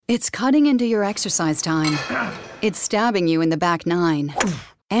It's cutting into your exercise time. It's stabbing you in the back nine.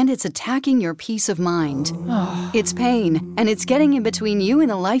 And it's attacking your peace of mind. It's pain, and it's getting in between you and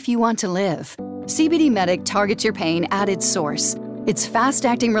the life you want to live. CBD Medic targets your pain at its source. It's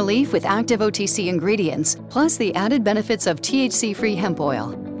fast-acting relief with active OTC ingredients, plus the added benefits of THC-free hemp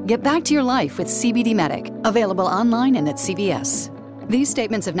oil. Get back to your life with CBD Medic, available online and at CVS. These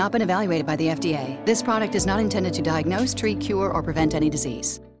statements have not been evaluated by the FDA. This product is not intended to diagnose, treat, cure, or prevent any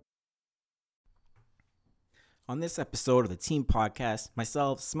disease. On this episode of the Team Podcast,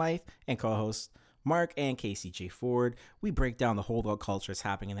 myself, Smythe, and co-hosts Mark and Casey J. Ford, we break down the holdout culture that's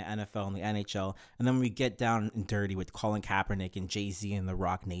happening in the NFL and the NHL, and then we get down and dirty with Colin Kaepernick and Jay-Z and the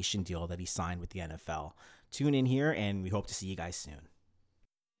Rock Nation deal that he signed with the NFL. Tune in here, and we hope to see you guys soon.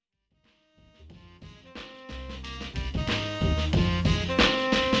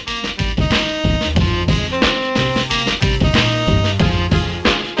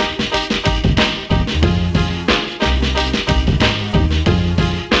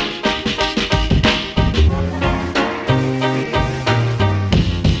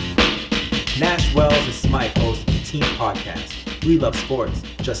 Team Podcast. We love sports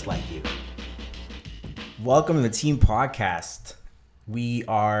just like you. Welcome to the Team Podcast. We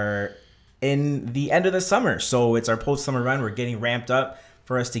are in the end of the summer, so it's our post-summer run. We're getting ramped up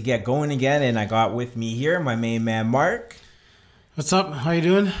for us to get going again, and I got with me here my main man Mark. What's up? How you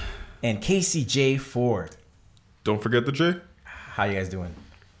doing? And Casey J. Ford. Don't forget the J. How you guys doing?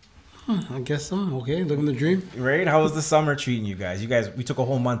 I guess so. Okay, living the dream. Right? How was the summer treating you guys? We took a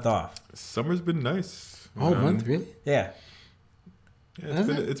whole month off. Summer's been nice. Oh, month, really? Yeah.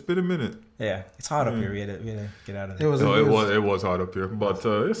 It's been a minute. Yeah, it's hot up here. We had to get out of there. It was hot up here, but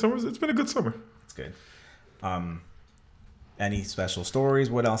it's been a good summer. It's good. Any special stories?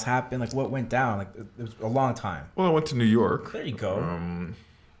 What else happened? Like, what went down? Like, it was a long time. Well, I went to New York. There you go. I'm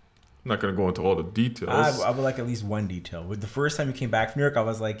not gonna go into all the details. I would like at least one detail. With the first time you came back from New York, I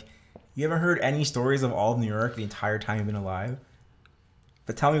was like, you ever heard any stories of all of New York the entire time you've been alive?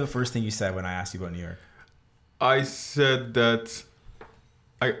 But tell me the first thing you said when I asked you about New York. I said that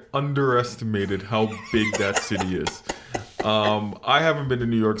I underestimated how big that city is. I haven't been to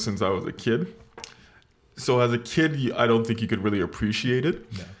New York since I was a kid. So as a kid, I don't think you could really appreciate it.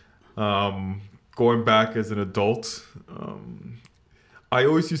 No. Going back as an adult, I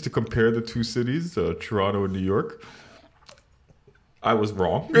always used to compare the two cities, Toronto and New York. I was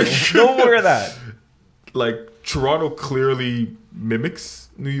wrong. Don't worry that. Like, Toronto clearly mimics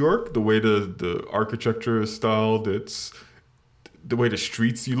New York, the way the architecture is styled, it's the way the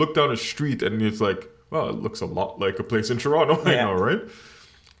streets, you look down a street and it's like, well, it looks a lot like a place in Toronto. Yeah. I know, right?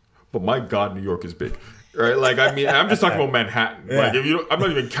 But my God, New York is big. Right? Like, I mean, I'm just talking about Manhattan. Yeah. Like, I'm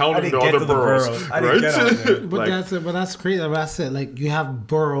not even counting the other boroughs. Right? But that's crazy. That's it. Like, you have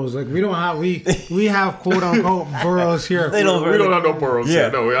boroughs. Like, we have quote unquote boroughs here. We don't have no boroughs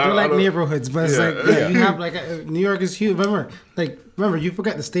here. No, they're like neighborhoods, but it's you have like New York is huge. Remember, you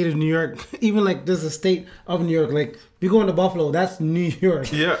forgot the state of New York. Even like there's a state of New York. Like, if you go into Buffalo, that's New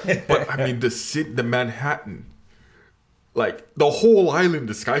York. Yeah, but I mean the Manhattan, like the whole island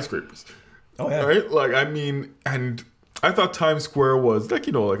is skyscrapers. Oh, yeah. Right? Like, I mean, and I thought Times Square was like,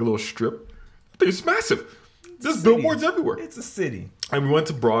 like a little strip. I think it's massive. There's billboards everywhere. It's a city. And we went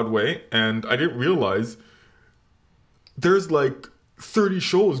to Broadway, and I didn't realize there's like 30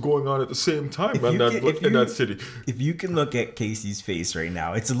 shows going on at the same time in that city. If you can look at Casey's face right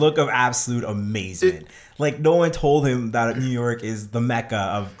now, it's a look of absolute amazement. Like, no one told him that New York is the mecca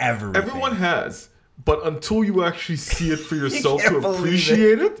of everything. Everyone has. But until you actually see it for yourself to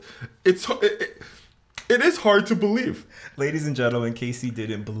appreciate it, it is hard to believe. Ladies and gentlemen, Casey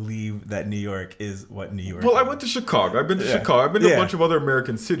didn't believe that New York is what New York is. Well, I went to Chicago. I've been to Chicago. I've been to a bunch of other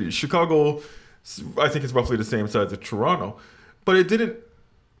American cities. Chicago, I think, is roughly the same size as Toronto. But it didn't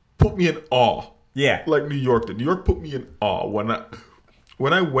put me in awe. Yeah. Like New York did. New York put me in awe.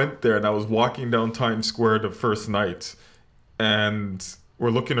 When I went there and I was walking down Times Square the first night and we're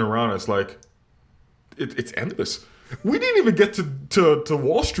looking around, it's like, it's endless. We didn't even get to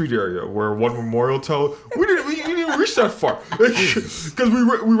Wall Street area where One Memorial Tower. We didn't even reach that far because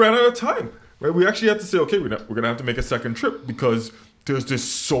we ran out of time. Right? We actually had to say, okay, we're gonna have to make a second trip because there's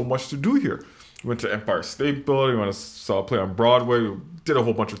just so much to do here. We went to Empire State Building. We saw a play on Broadway. We did a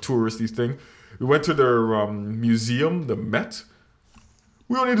whole bunch of touristy things. We went to their museum, the Met.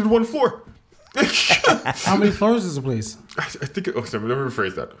 We only did one floor. How many floors is the place? I think. Let me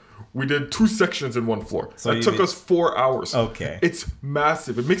rephrase that. We did 2 sections in one floor. So it took us 4 hours. Okay. It's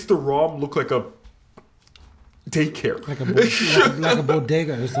massive. It makes the ROM look like a daycare. Like a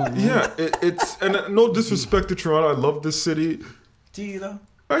bodega or something. Yeah. It's and no disrespect to Toronto. I love this city. Do you though?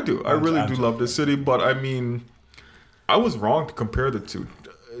 I do. I really do love this city, but I mean, I was wrong to compare the two.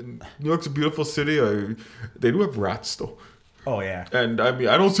 New York's a beautiful city. They do have rats, though. Oh, yeah. And I mean,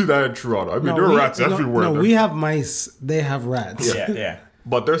 I don't see that in Toronto. I mean, there are rats everywhere. No, we have mice. They have rats. Yeah.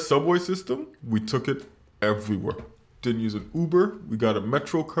 But their subway system, we took it everywhere. Didn't use an Uber. We got a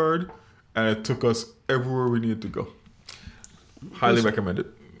Metro card, and it took us everywhere we needed to go. Highly recommend it.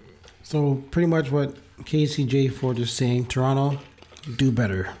 So pretty much what KCJ Ford is saying, Toronto, do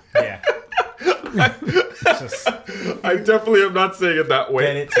better. Yeah. Just I definitely am not saying it that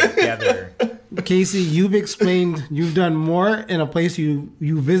way. get it together. Casey, you've explained you've done more in a place you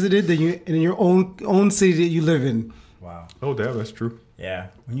visited than you in your own city that you live in. Wow. Oh, damn, that's true. Yeah.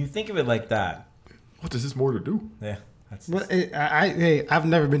 When you think of it like that, What is this more to do? yeah. That's But I've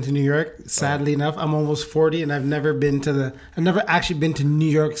never been to New York. Sadly enough, I'm almost 40, and I've never actually been to New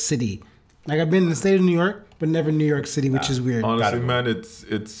York City. Like I've been in the state of New York, but never New York City, which is weird. Honestly, Gotta man,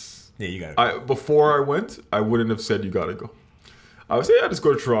 it's. yeah, you got it. Before I went, I wouldn't have said you gotta go. I would say, yeah, just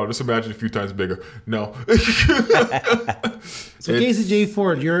go to Toronto. Just imagine a few times bigger. No. So KCJ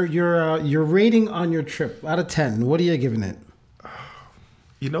Ford, your rating on your trip out of 10, what are you giving it?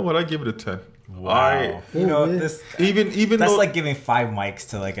 You know what? I give it a 10. Wow. You know, this Even that's though, like giving 5 mics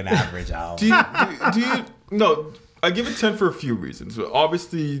to like an average album. do you no, I give it 10 for a few reasons.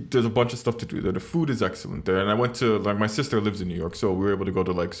 Obviously, there's a bunch of stuff to do there. The food is excellent there. And I went to, like, my sister lives in New York, so we were able to go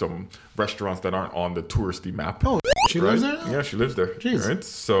to, like, some restaurants that aren't on the touristy map. Oh, she lives there now? Yeah, she lives there. Jeez. Right?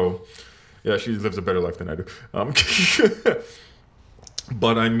 So, yeah, she lives a better life than I do.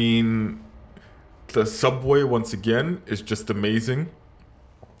 But, I mean, the subway, once again, is just amazing.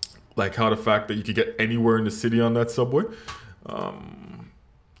 Like, how the fact that you could get anywhere in the city on that subway. The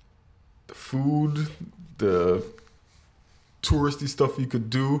food, the touristy stuff you could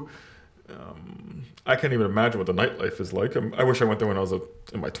do. I can't even imagine what the nightlife is like. I wish I went there when I was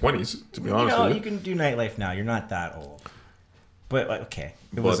in my 20s, to be honest with you. You can do nightlife now. You're not that old. But, like, okay.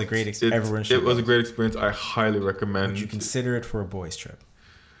 It was a great experience. It was a great experience. I highly recommend. Would you consider it for a boys' trip?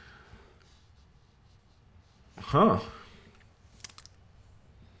 Huh.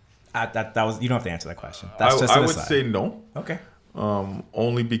 That was, you don't have to answer that question. That's just I an would aside. say no. Okay.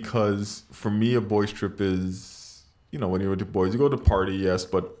 Only because for me a boys trip is, you know, when you're with the boys, you go to party, yes,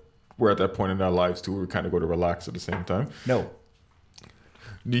 but we're at that point in our lives too where we kind of go to relax at the same time. No.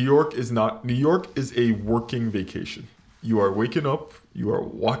 New York is a working vacation. You are waking up, you are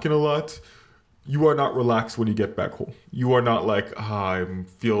walking a lot. You are not relaxed when you get back home. You are not like, I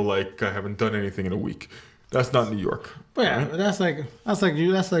feel like I haven't done anything in a week. That's not New York. But yeah, that's like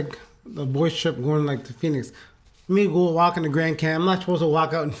the boys trip going like to Phoenix. Me go walk in the Grand Canyon. I'm not supposed to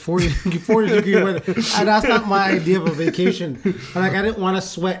walk out in 40 degree weather. That's not my idea of a vacation. Like I didn't want to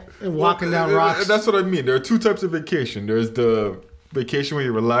sweat walking down rocks. That's what I mean. There are two types of vacation. There's the vacation where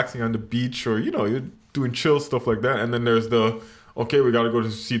you're relaxing on the beach or, you know, you're doing chill stuff like that. And then there's the, okay, we got to go to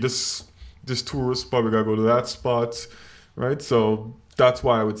see this tourist spot. We got to go to that spot. Right? So that's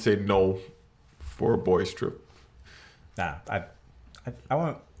why I would say no for a boys trip. Nah, I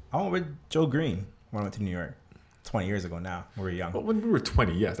went with Joe Green when I went to New York 20 years ago now. We were young. Well, when we were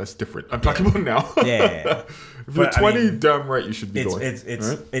 20, yes, that's different. I'm talking about now. Yeah. If you're 20, damn right you should be going.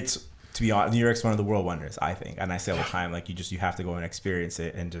 It's to be honest, New York's one of the world wonders, I think. And I say all the time, like you have to go and experience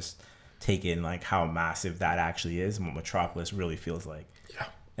it and just take in like how massive that actually is and what Metropolis really feels like. Yeah.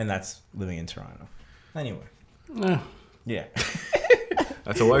 And that's living in Toronto. Anyway. Yeah.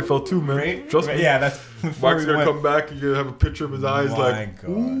 That's how I felt too, man. Right? Trust me. Yeah, that's Mark's gonna come back. You're gonna have a picture of his eyes, like, gosh.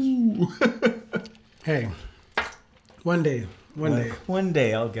 ooh. Hey, one day. One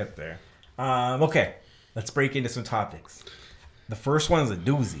day I'll get there. Okay, let's break into some topics. The first one is a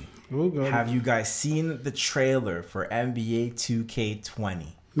doozy. Oh, God. Have you guys seen the trailer for NBA 2K20?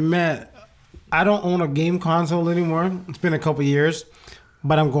 Man, I don't own a game console anymore. It's been a couple years,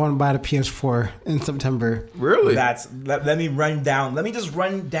 but I'm going to buy the PS4 in September. Really? Let me just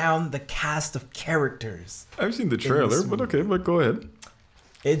run down the cast of characters. I've seen the trailer, but okay, but go ahead.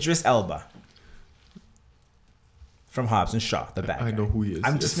 Idris Elba from Hobbs and Shaw, the bad guy. I know who he is.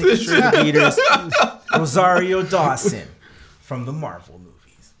 I'm just making sure the readers. Rosario Dawson from the Marvel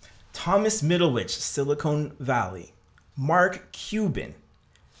movies. Thomas Middleditch, Silicon Valley. Mark Cuban.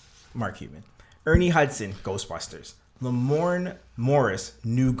 Ernie Hudson, Ghostbusters. Lamorne Morris,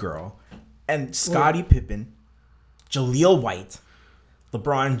 New Girl. And Scottie Pippen. Jaleel White.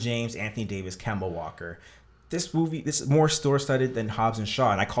 LeBron James, Anthony Davis, Kemba Walker. This is more star-studded than Hobbs and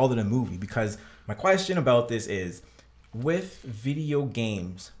Shaw, and I called it a movie because my question about this is, with video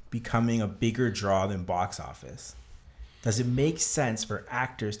games becoming a bigger draw than box office, does it make sense for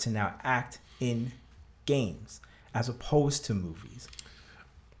actors to now act in games as opposed to movies?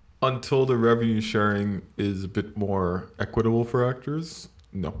 Until the revenue sharing is a bit more equitable for actors,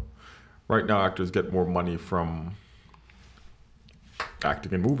 no. Right now, actors get more money from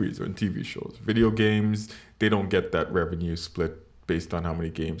acting in movies or in TV shows. Video games, they don't get that revenue split based on how many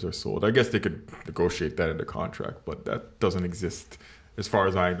games are sold. I guess they could negotiate that in the contract, but that doesn't exist as far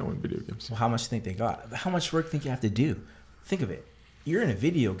as I know in video games. Well, how much do you think they got? How much work do you think you have to do? Think of it. You're in a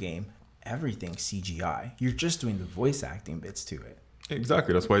video game, everything's CGI. You're just doing the voice acting bits to it.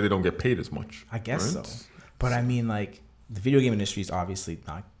 Exactly. That's why they don't get paid as much. I guess right? so. But I mean, like, the video game industry is obviously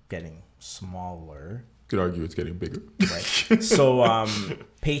not getting smaller. Could argue it's getting bigger. Right. So,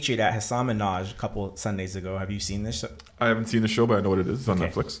 Patriot at Hassan Minaj a couple Sundays ago. Have you seen this? I haven't seen the show, but I know what it is. It's on Okay,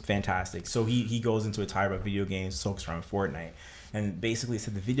 Netflix. Fantastic. So he goes into a tirade about video games, talks around Fortnite, and basically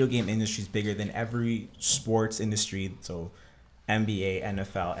said the video game industry is bigger than every sports industry. So NBA,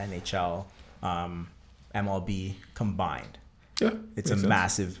 NFL, NHL, MLB combined. Yeah. It's a makes sense.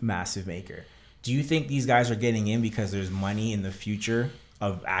 massive, massive maker. Do you think these guys are getting in because there's money in the future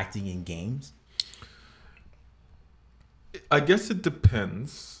of acting in games? I guess it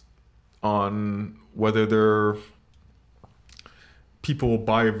depends on whether people will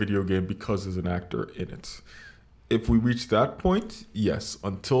buy a video game because there's an actor in it. If we reach that point, yes.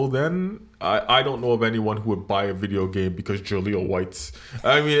 Until then, I don't know of anyone who would buy a video game because Jaleel White's.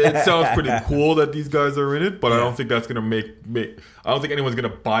 I mean, it sounds pretty cool that these guys are in it, but I don't think that's gonna make. I don't think anyone's gonna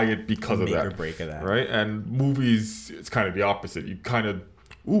buy it because of Make that. or break of that. Right? And movies, it's kind of the opposite. You kind of,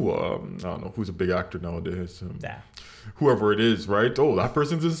 I don't know who's a big actor nowadays. Yeah. Whoever it is, right? Oh, that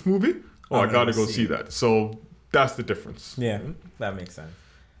person's in this movie. Oh, I I'm gotta gonna go see see that. So that's the difference. Yeah, that makes sense.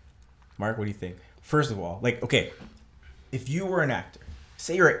 Mark, what do you think? First of all, like, okay, if you were an actor,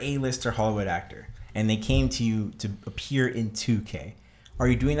 say you're an A-lister Hollywood actor, and they came to you to appear in 2K, are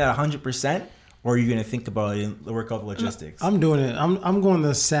you doing that 100%, or are you going to think about it and work out the logistics? I'm doing it. I'm going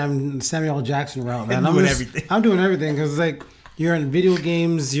the Samuel Jackson route, man. I'm doing everything. I'm doing everything because like you're in video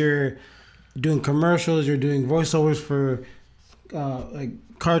games, you're doing commercials, you're doing voiceovers for like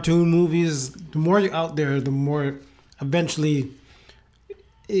cartoon movies. The more you're out there, the more eventually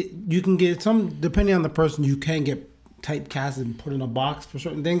you can get some. Depending on the person, you can get typecast and put in a box for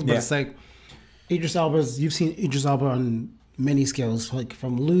certain things. But it's like Idris Elba's. You've seen Idris Elba on many scales, like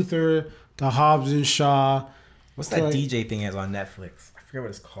from Luther to Hobbs and Shaw. What's that DJ thing is on Netflix? I forget what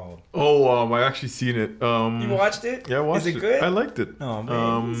it's called. Oh, I actually seen it. You watched it? Yeah, I watched it. Is it good? I liked it. Oh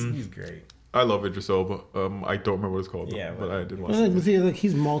man, he's great. I love Idris Elba. I don't remember what it's called. Yeah, but I did watch Like, it. but see, like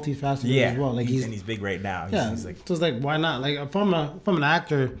he's multifaceted Yeah, as well. Like he's big right now. He's like, so it's like why not? Like if I'm an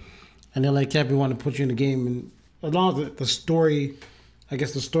actor, and they're like, yeah, we want to put you in the game, and as long as the story, I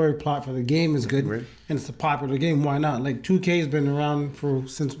guess the story plot for the game is good, Right. and it's a popular game, why not? Like 2K's been around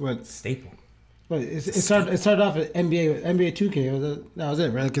since what? staple. But it started off at NBA 2K. That was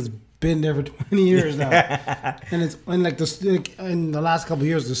it, right? Like it's been there for 20 years now, and in the last couple of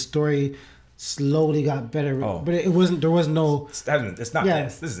years, the story slowly got better. Oh. But it wasn't. There was no. It's not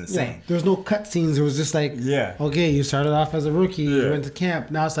this. This is insane. Yeah, there was no cutscenes. It was just like, okay, you started off as a rookie, you went to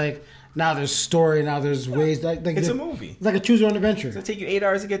camp. Now it's like, now there's story. Now there's ways. Like It's a movie. It's like a choose your own adventure. It's gonna take you 8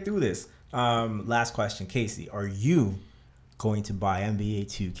 hours to get through this. Last question, Casey. Are you going to buy NBA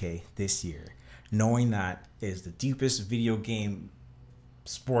 2K this year, knowing that it is the deepest video game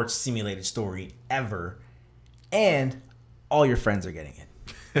sports simulated story ever, and all your friends are getting it?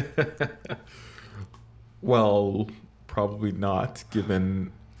 Well, probably not,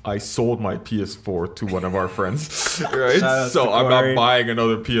 given I sold my PS4 to one of our friends, right? out So to I'm Corey. not buying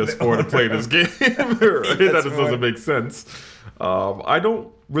another PS4 to play this game, right? That just right. doesn't make sense. I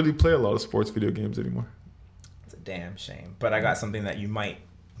don't really play a lot of sports video games anymore. It's a damn shame. But I got something that you might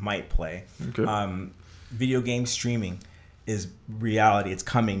play. Okay. Video game streaming is reality. It's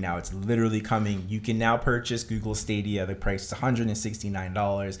coming now. It's literally coming. You can now purchase Google Stadia. The price is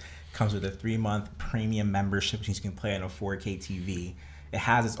 $169. Comes with a 3-month premium membership, which means you can play on a 4K TV. It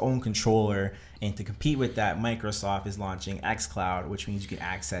has its own controller, and to compete with that, Microsoft is launching xCloud, which means you can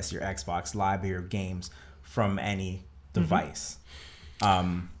access your Xbox library of games from any device.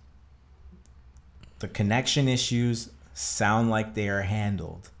 The connection issues sound like they are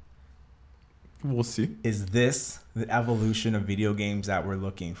handled. We'll see. Is this the evolution of video games that we're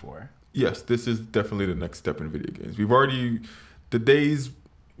looking for? Yes, this is definitely the next step in video games. We've already, the days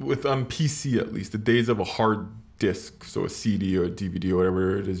on PC at least, the days of a hard disk, so a CD or a DVD or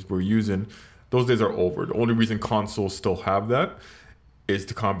whatever it is we're using, those days are over. The only reason consoles still have that is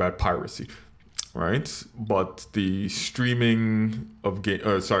to combat piracy, right? But the streaming of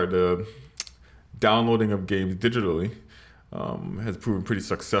the downloading of games digitally has proven pretty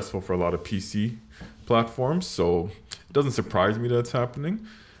successful for a lot of PC platforms. So it doesn't surprise me that it's happening.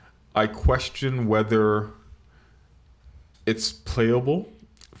 I question whether it's playable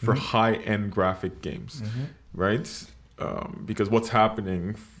for high-end graphic games, right? Because what's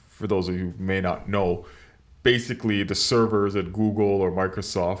happening, for those of you who may not know, basically the servers at Google or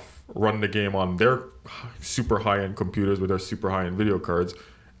Microsoft run the game on their super high-end computers with their super high-end video cards,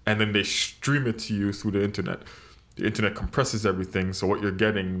 and then they stream it to you through the internet. The internet compresses everything, so what you're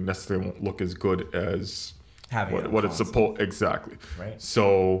getting necessarily won't look as good as what it's supposed. Exactly. Right.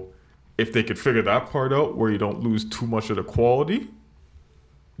 So if they could figure that part out, where you don't lose too much of the quality,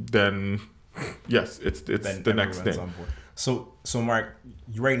 then yes, it's Then the next everyone's thing. on board. So Mark,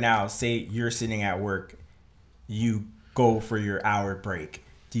 right now, say you're sitting at work, you go for your hour break.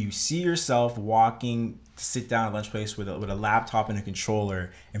 Do you see yourself walking to sit down at lunch place with a laptop and a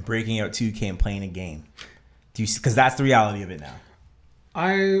controller and breaking out 2K and playing a game? Do you? Because that's the reality of it now.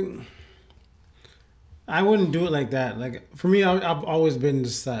 I wouldn't do it like that. Like for me, I've always been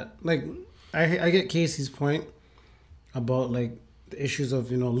just that. Like I get Casey's point about like the issues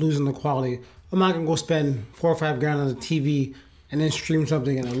of losing the quality. I'm not gonna go spend $4 or $5 grand on a TV and then stream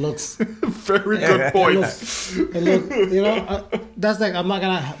something and it looks Very good point. that's like I'm not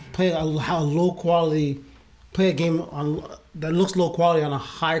gonna play a low quality, play a game on that looks low quality on a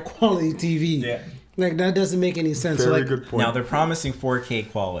high quality TV. Yeah. Like that doesn't make any sense. Very So, like, good point. Now they're promising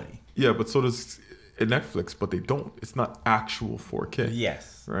 4K quality. Yeah, but so does Netflix, but they don't. It's not actual 4K.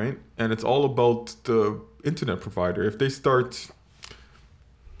 Yes. Right? And it's all about the internet provider. If they start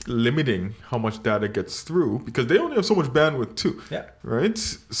limiting how much data gets through, because they only have so much bandwidth too. Yeah. Right?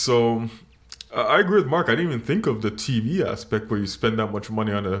 So I agree with Mark. I didn't even think of the TV aspect where you spend that much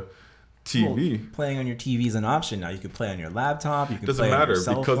money on a TV. Well, playing on your TV is an option now. You could play on your laptop. You can Doesn't play matter on your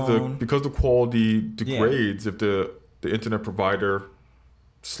cell because phone. the quality degrades if the internet provider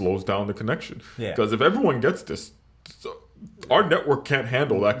slows down the connection. Yeah. Because if everyone gets this, our network can't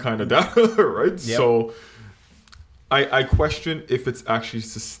handle that kind of data, right? Yep. So I question if it's actually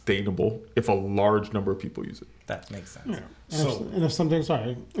sustainable if a large number of people use it. That makes sense. Yeah. So and if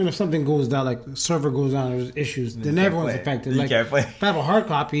something goes down, like the server goes down, there's issues, then can't everyone's play. affected. You Like can't play. if I have a hard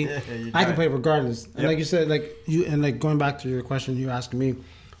copy, I can can't. play regardless. And Yep. like you said, going back to your question you asked me,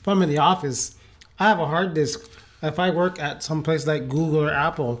 if I'm in the office, I have a hard disk. If I work at some place like Google or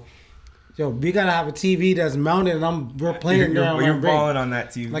Apple, we gotta have a TV that's mounted, and we're playing there on you're my break. balling on that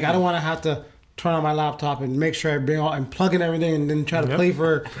TV. Like I don't want to have to turn on my laptop and make sure I bring all and plug in everything and then try to play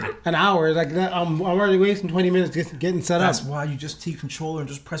for an hour. Like that, I'm already wasting 20 minutes getting set That's up. why you just take controller and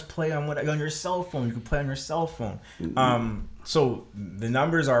just press play on your cell phone. You can play on your cell phone. So the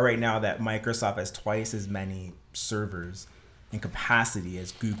numbers are right now that Microsoft has twice as many servers in capacity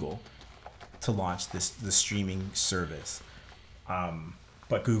as Google to launch the streaming service.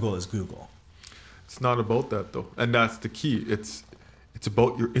 But Google is Google. It's not about that though, and that's the key. It's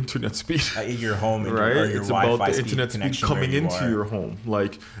about your internet speed. In your home, and Right? or your It's Wi-Fi about the speed internet speed connection coming where you into are. your home.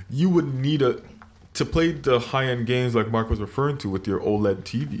 Like you would need to play the high-end games like Mark was referring to with your OLED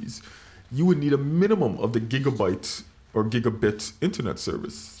TVs. You would need a minimum of the gigabyte or gigabit internet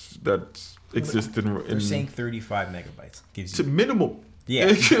service that exists in. They're saying 35 megabytes gives It's you. a minimum.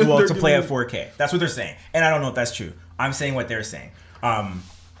 Yeah, They're well, to play at giving- 4K. That's what they're saying. And I don't know if that's true. I'm saying what they're saying.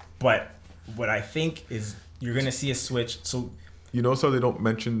 But what I think is you're going to see a switch. So You notice how they don't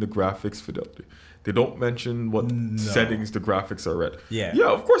mention the graphics fidelity. They don't mention what settings the graphics are at. Yeah. Yeah,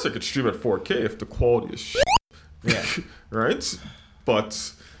 of course I could stream at 4K if the quality is shit. yeah, Right?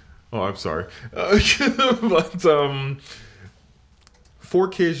 But, oh, I'm sorry. But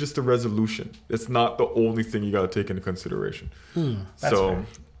 4K is just the resolution. It's not the only thing you got to take into consideration. That's fair.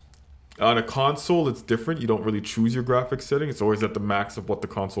 On a console, it's different. You don't really choose your graphics setting. It's always at the max of what the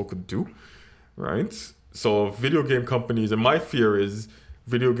console could do, right? So video game companies, and my fear is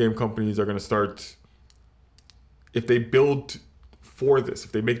video game companies are going to start, if they build for this,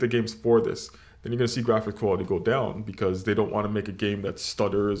 if they make the games for this, then you're going to see graphic quality go down because they don't want to make a game that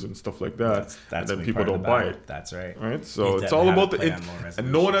stutters and stuff like that, that's and a then big people part of don't the buy battle. it. That's right. Right, so You it's all definitely about have the to play on low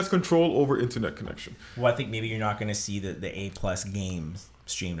and no one has control over internet connection. Well, I think maybe you're not going to see the A+ games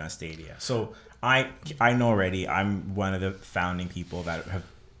streamed on Stadia. So I know already. I'm one of the founding people that have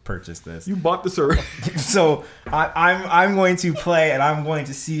purchased this. You bought the server. So I'm going to play and I'm going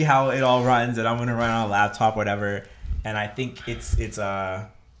to see how it all runs, and I'm going to run on a laptop, whatever. And I think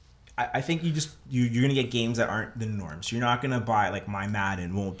I think you're gonna get games that aren't the norms. You're not gonna buy, like, my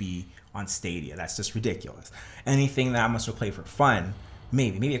Madden won't be on Stadia. That's just ridiculous. Anything that I'm supposed to play for fun,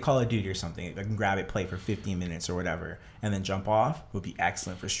 maybe a Call of Duty or something, I can grab it, play for 15 minutes or whatever, and then jump off, would be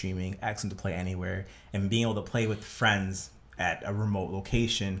excellent for streaming, excellent to play anywhere, and being able to play with friends at a remote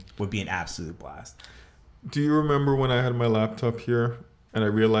location would be an absolute blast. Do you remember when I had my laptop here and I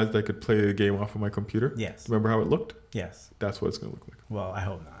realized I could play the game off of my computer. Yes. Remember how it looked? Yes. That's what it's going to look like. Well, I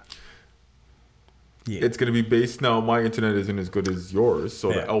hope not. Yeah. It's going to be based now. My internet isn't as good as yours, so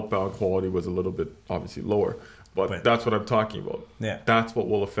Yeah. the outbound quality was a little bit obviously lower. But that's what I'm talking about. Yeah. That's what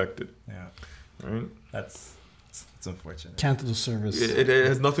will affect it. Yeah. Right? That's unfortunate. Cancel service. It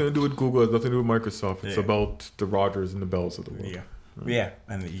has nothing to do with Google. It has nothing to do with Microsoft. It's Yeah. about the Rogers and the Bells of the world. Yeah. Yeah,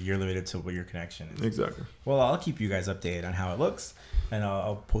 and you're limited to what your connection is. Exactly. Well, I'll keep you guys updated on how it looks, and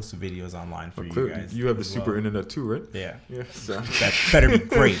I'll post the videos online for you Clearly, guys. you have the as super well. internet too, right? Yeah. Yeah. So. That better be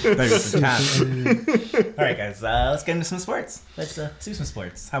great. Better be fantastic. All right, guys. Let's get into some sports. Let's do some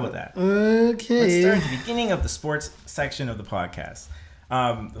sports. How about that? Okay. Let's start at the beginning of the sports section of the podcast.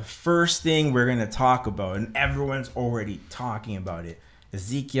 The first thing we're going to talk about, and everyone's already talking about it,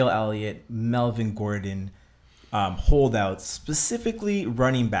 Ezekiel Elliott, Melvin Gordon, holdouts, specifically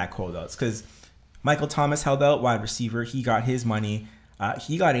running back holdouts, because Michael Thomas held out, wide receiver. He got his money.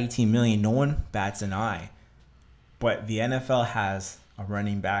 He got $18 million. No one bats an eye. But the NFL has a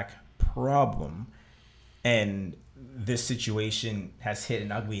running back problem. And this situation has hit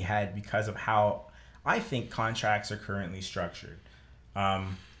an ugly head because of how I think contracts are currently structured.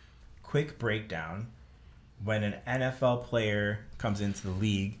 Quick breakdown. When an NFL player comes into the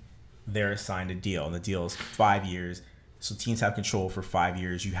league, they're assigned a deal, and the deal is 5 years. So teams have control for 5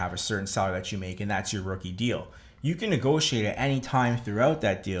 years. You have a certain salary that you make, and that's your rookie deal. You can negotiate at any time throughout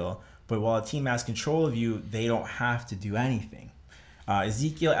that deal, but while a team has control of you, they don't have to do anything.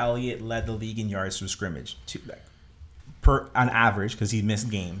 Ezekiel Elliott led the league in yards from scrimmage, on average, because he missed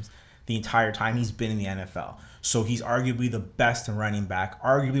games the entire time he's been in the NFL. So he's arguably the best in running back,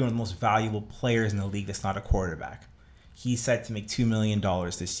 arguably one of the most valuable players in the league that's not a quarterback. He's set to make $2 million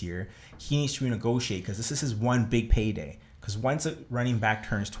this year. He needs to renegotiate because this is his one big payday. Because once a running back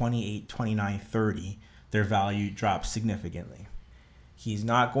turns 28, 29, 30, their value drops significantly. He's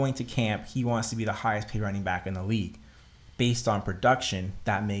not going to camp. He wants to be the highest paid running back in the league. Based on production,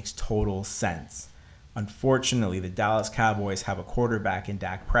 that makes total sense. Unfortunately, the Dallas Cowboys have a quarterback in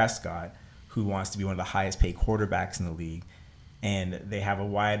Dak Prescott who wants to be one of the highest paid quarterbacks in the league. And they have a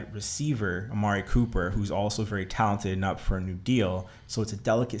wide receiver, Amari Cooper, who's also very talented and up for a new deal. So it's a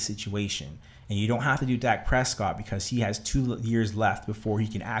delicate situation. And you don't have to do Dak Prescott because he has 2 years left before he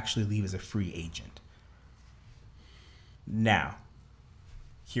can actually leave as a free agent. Now,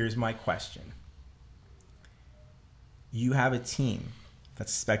 here's my question. You have a team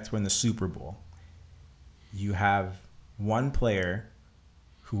that's expected to win the Super Bowl. You have one player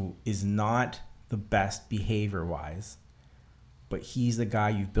who is not the best behavior-wise, but he's the guy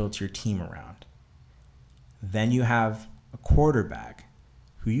you've built your team around. Then you have a quarterback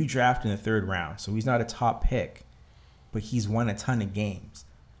who you draft in the 3rd round, so he's not a top pick, but he's won a ton of games.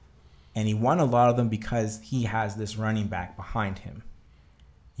 And he won a lot of them because he has this running back behind him.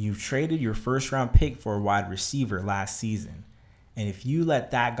 You've traded your 1st-round pick for a wide receiver last season. And if you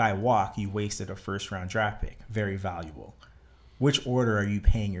let that guy walk, you wasted a 1st-round draft pick. Very valuable. Which order are you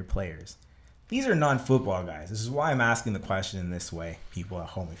paying your players? These are non-football guys. This is why I'm asking the question in this way, people at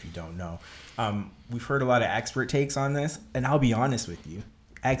home, if you don't know. We've heard a lot of expert takes on this, and I'll be honest with you.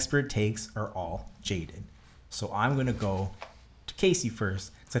 Expert takes are all jaded. So I'm going to go to Casey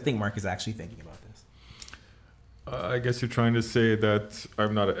first, because I think Mark is actually thinking about this. I guess you're trying to say that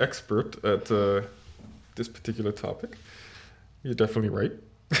I'm not an expert at this particular topic. You're definitely right.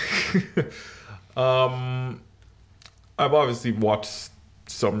 I've obviously watched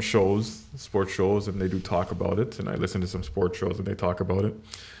some shows, sports shows, and they do talk about it. And I listen to some sports shows and they talk about it.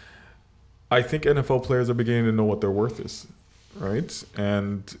 I think NFL players are beginning to know what their worth is, right?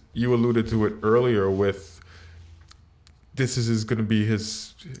 And you alluded to it earlier with this is going to be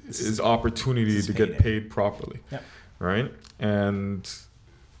his opportunity to get paid properly, Yep. right? And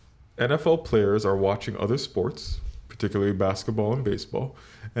NFL players are watching other sports, particularly basketball and baseball,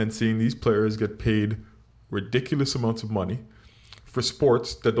 and seeing these players get paid ridiculous amounts of money for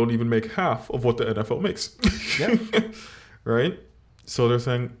sports that don't even make half of what the NFL makes. Yep. Right? So they're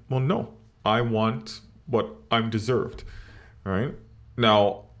saying, well, no, I want what I'm deserved. Right?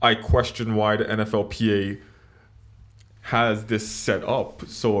 Now, I question why the NFLPA has this set up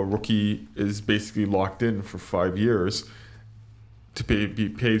so a rookie is basically locked in for 5 years to be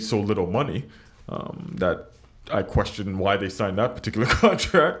paid so little money that I question why they signed that particular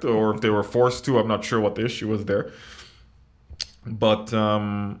contract, or if they were forced to. I'm not sure what the issue was there. But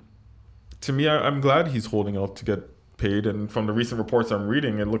to me, I'm glad he's holding out to get paid. And from the recent reports I'm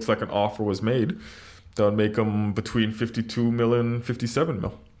reading, it looks like an offer was made that would make him between $52 million and $57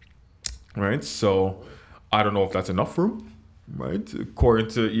 million. Right? So I don't know if that's enough for him. Right? According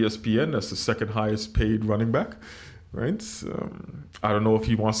to ESPN, that's the second highest paid running back right? I don't know if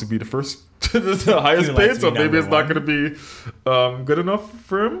he wants to be the first to the highest paid, so maybe it's not going to be good enough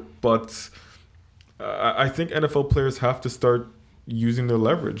for him. But I think NFL players have to start using their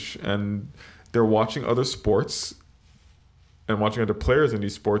leverage, and they're watching other sports and watching other players in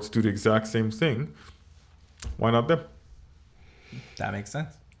these sports do the exact same thing. Why not them? That makes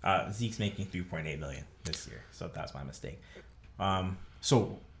sense. Zeke's making $3.8 million this year, so that's my mistake.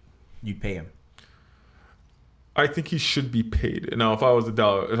 So you'd pay him? I think he should be paid. Now, if I was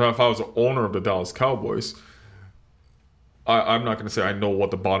the owner of the Dallas Cowboys, I'm not going to say I know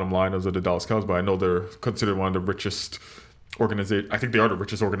what the bottom line is of the Dallas Cowboys, but I know they're considered one of the richest organization. I think they are the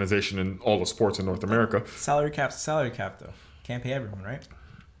richest organization in all the sports in North America. Salary cap though. Can't pay everyone, right?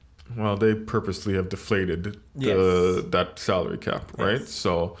 Well, they purposely have deflated that salary cap, right? Yes.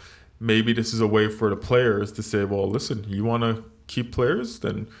 So maybe this is a way for the players to say, well, listen, you want to keep players?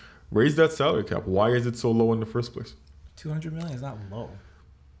 Then raise that salary cap. Why is it so low in the first place? $200 million is not low.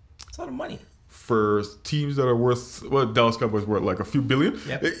 It's a lot of money. For teams that are worth, well, Dallas Cowboys worth like a few billion.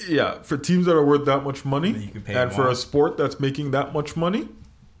 Yep. Yeah, for teams that are worth that much money, you can pay and for a sport that's making that much money,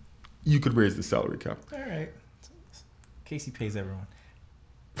 you could raise the salary cap. All right. Casey pays everyone.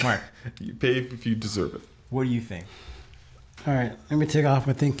 Mark. You pay if you deserve it. What do you think? All right, let me take off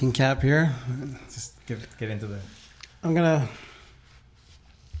my thinking cap here. Just get into the... I'm going to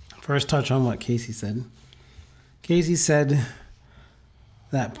first touch on what Casey said. Casey said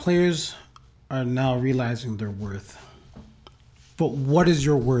that players are now realizing their worth. But what is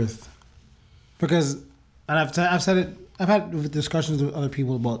your worth? Because, and I've said it, I've had discussions with other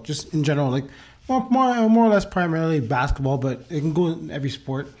people about just in general, like more or less primarily basketball, but it can go in every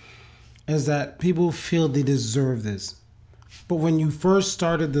sport, is that people feel they deserve this. But when you first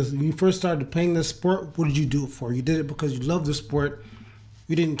started playing this sport, what did you do it for? You did it because you loved the sport.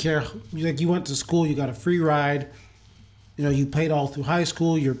 You didn't care. You went to school, you got a free ride. You played all through high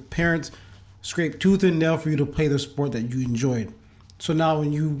school. Your parents scraped tooth and nail for you to play the sport that you enjoyed. So now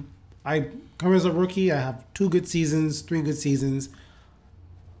when I come as a rookie, I have 2 good seasons, 3 good seasons,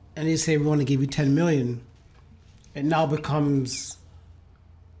 and they say we want to give you $10 million. It now becomes,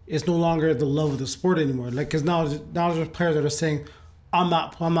 it's no longer the love of the sport anymore. Like, because now there's players that are saying, I'm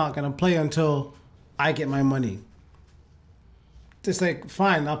not going to play until I get my money. It's like,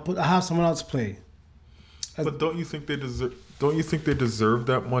 fine, I'll have someone else play. But don't you think they deserve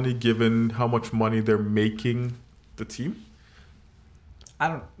that money given how much money they're making the team? I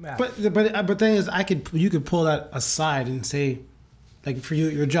don't. Yeah. But the thing is, you could pull that aside and say, like, for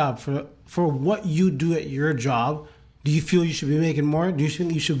your job, for what you do at your job, do you feel you should be making more? Do you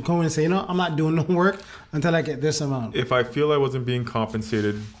think you should go in and say, I'm not doing no work until I get this amount? If I feel I wasn't being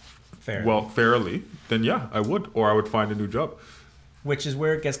compensated fairly, then yeah, I would, or I would find a new job. Which is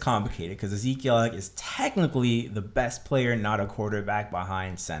where it gets complicated, because Ezekiel is technically the best player, not a quarterback,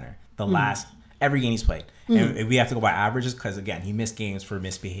 behind center. Every game he's played. And we have to go by averages because, again, he missed games for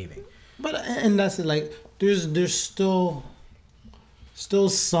misbehaving. But, and that's it, like, there's still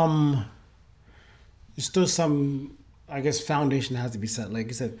some, I guess, foundation that has to be set. Like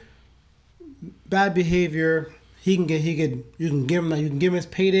you said, bad behavior, you can give him his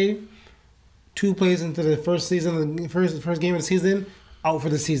payday. 2 plays into the first season, the first game of the season, out for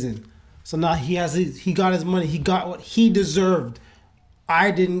the season. So now he got his money. He got what he deserved.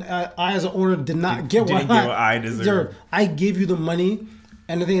 I didn't. I as an owner did not get what I deserved. I gave you the money,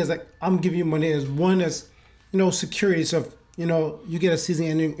 and the thing is, like, I'm giving you money as security. So if you get a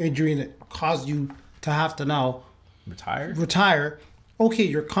season-ending injury and it caused you to have to now retire. Okay,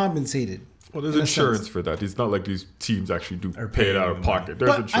 you're compensated. Well, there's insurance for that. It's not like these teams actually do pay it out of pocket.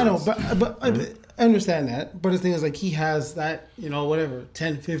 There's insurance. I know, but I understand that. But the thing is, like, he has that, whatever,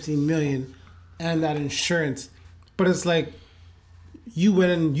 10, 15 million and that insurance. But it's like, you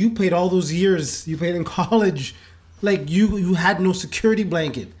went and you played all those years. You played in college. Like, you had no security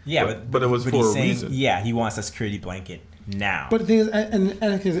blanket. Yeah, but it was for a reason. Yeah, he wants a security blanket now. But the thing is, and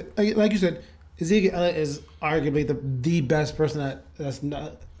like you said, Ezekiel is arguably the best person that's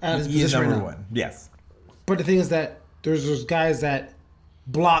not at his position right now. Number 1, yes. But the thing is that there's those guys that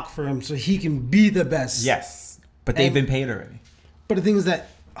block for him so he can be the best. Yes, but they've been paid already. But the thing is that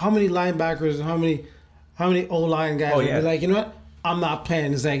how many linebackers and how many O-line guys would be like, you know what? I'm not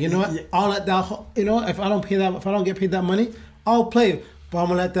playing. It's like, you know what? I'll let that. If I don't get paid that money, I'll play. But I'm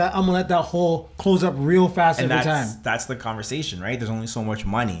gonna let that hole close up real fast every time. That's the conversation, right? There's only so much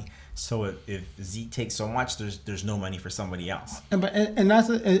money. So if Zeke takes so much, there's no money for somebody else. And that's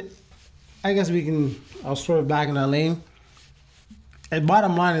I guess I'll sort of back in that lane. And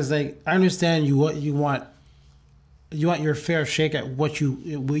bottom line is, like, I understand you want your fair shake at what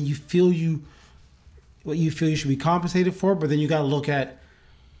you feel what you feel you should be compensated for, but then you got to look at,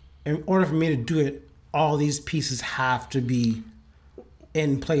 in order for me to do it, all these pieces have to be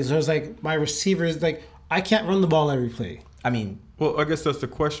in place. So it's like my receiver is like, I can't run the ball every play. I mean, well, I guess that's the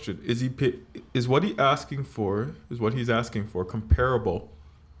question. Is what he's asking for comparable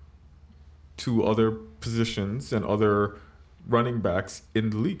to other positions and other running backs in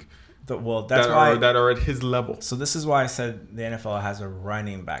the league? That's why that are at his level. So this is why I said the NFL has a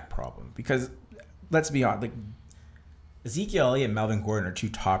running back problem, because let's be honest, like Ezekiel Elliott and Melvin Gordon are two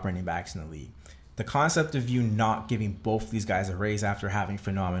top running backs in the league. The concept of you not giving both these guys a raise after having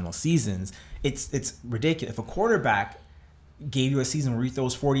phenomenal seasons, it's ridiculous. If a quarterback gave you a season where he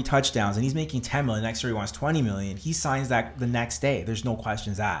throws 40 touchdowns and he's making 10 million, next year he wants 20 million, he signs that the next day. There's no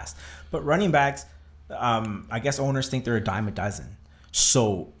questions asked. But running backs, I guess owners think they're a dime a dozen.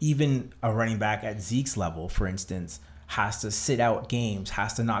 So even a running back at Zeke's level, for instance, has to sit out games,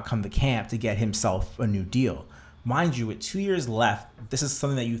 has to not come to camp to get himself a new deal. Mind you, with 2 years left, this is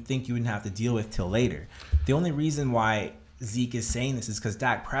something that you think you wouldn't have to deal with till later. The only reason why Zeke is saying this is because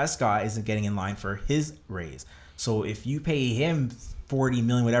Dak Prescott isn't getting in line for his raise. So if you pay him $40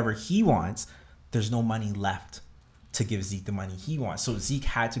 million, whatever he wants, there's no money left to give Zeke the money he wants. So Zeke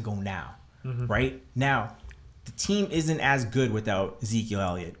had to go now, right? Now, the team isn't as good without Ezekiel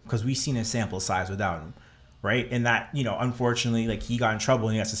Elliott because we've seen a sample size without him, right? And that, unfortunately, like he got in trouble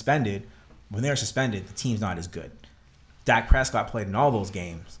and he got suspended. When they're suspended, the team's not as good. Dak Prescott played in all those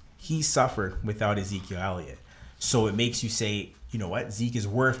games. He suffered without Ezekiel Elliott. So it makes you say, you know what? Zeke is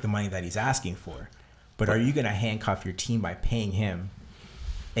worth the money that he's asking for. But are you going to handcuff your team by paying him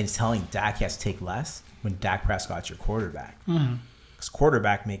and telling Dak he has to take less when Dak Prescott's your quarterback? Because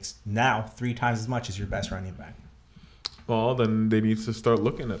quarterback makes now 3 times as much as your best running back. Well, then they need to start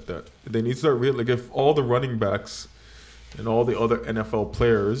looking at that. They need to start like if all the running backs and all the other NFL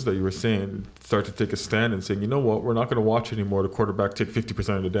players that you were saying start to take a stand and saying, you know what, we're not going to watch anymore the quarterback take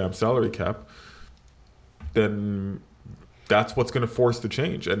 50% of the damn salary cap, then that's what's going to force the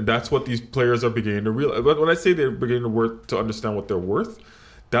change. And that's what these players are beginning to realize. When I say they're beginning to understand what they're worth,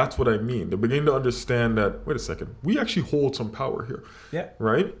 that's what I mean. They're beginning to understand that, wait a second, we actually hold some power here. Yeah.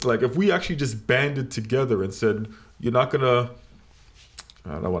 Right? Like if we actually just banded together and said, you're not going to,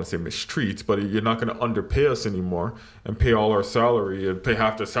 I don't want to say mistreat, but you're not going to underpay us anymore and pay all our salary and pay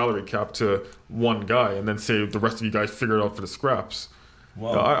half the salary cap to one guy and then say the rest of you guys figure it out for the scraps.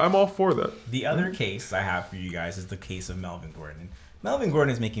 Well, I'm all for that. The other case I have for you guys is the case of Melvin Gordon. Melvin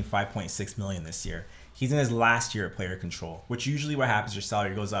Gordon is making $5.6 million this year. He's in his last year of player control, which usually what happens, your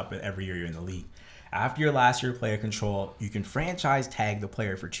salary goes up every year you're in the league. After your last year of player control, you can franchise tag the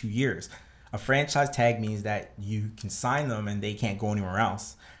player for 2 years. A franchise tag means that you can sign them and they can't go anywhere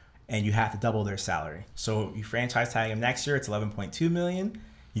else, and you have to double their salary. So you franchise tag him next year, it's $11.2 million.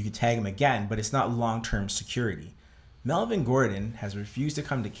 You can tag him again, but it's not long-term security. Melvin Gordon has refused to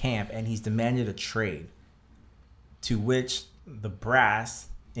come to camp, and he's demanded a trade, to which the brass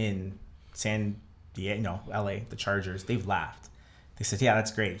in San Diego, LA, the Chargers, they've laughed. They said, yeah,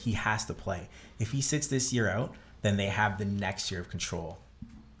 that's great. He has to play. If he sits this year out, then they have the next year of control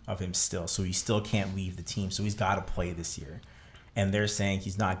of him still. So he still can't leave the team. So he's got to play this year. And they're saying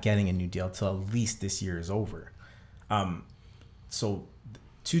he's not getting a new deal till at least this year is over. So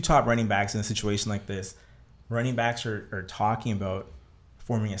 2 top running backs in a situation like this, running backs are talking about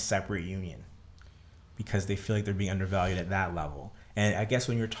forming a separate union because they feel like they're being undervalued at that level. And I guess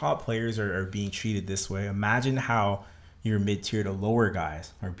when your top players are being treated this way, imagine how your mid-tier to lower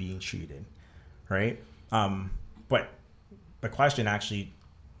guys are being treated, right? But the question actually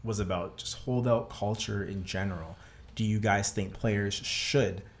was about just holdout culture in general. Do you guys think players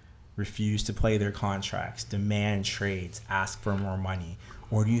should refuse to play their contracts, demand trades, ask for more money?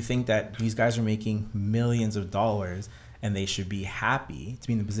 Or do you think that these guys are making millions of dollars and they should be happy to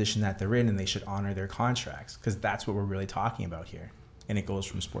be in the position that they're in and they should honor their contracts? Because that's what we're really talking about here. And it goes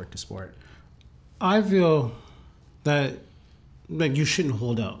from sport to sport. I feel that like you shouldn't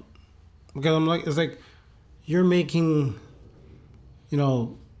hold out. Because I'm like, it's like you're making,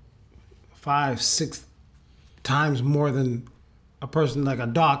 5-6 times more than a person like a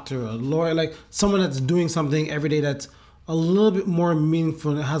doctor, a lawyer, like someone that's doing something every day that's a little bit more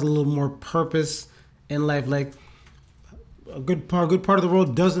meaningful and has a little more purpose in life. Like a good part of the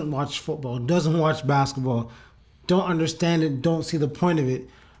world doesn't watch football, doesn't watch basketball, don't understand it, don't see the point of it,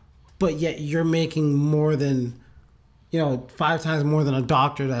 but yet you're making more than, 5 times more than a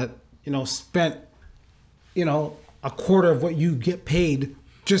doctor that, spent, a quarter of what you get paid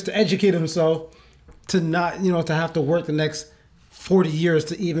just to educate himself to not, to have to work the next 40 years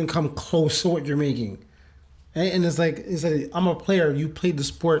to even come close to what you're making. And it's like I'm a player. You played the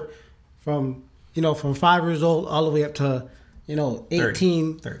sport from from 5 years old all the way up to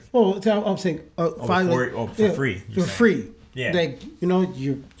 18. 30. Well, I'm saying for free. For free. Yeah. Like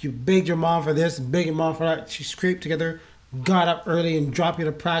you begged your mom for this, begged your mom for that. She scraped together, got up early and dropped you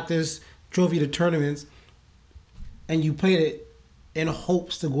to practice, drove you to tournaments, and you played it in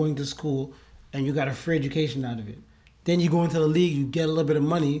hopes to going to school, and you got a free education out of it. Then you go into the league, you get a little bit of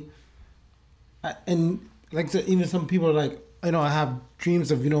money, and even some people are like, I have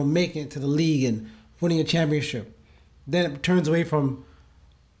dreams of making it to the league and winning a championship. Then it turns away from,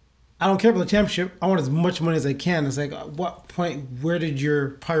 I don't care about the championship. I want as much money as I can. It's like, at what point, where did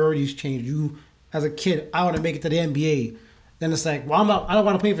your priorities change? You, as a kid, I want to make it to the NBA. Then it's like, well, I don't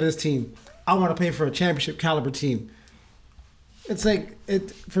want to play for this team. I want to play for a championship caliber team. It's like,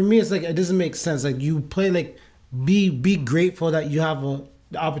 for me, it's like, it doesn't make sense. Like, you play, like, be grateful that you have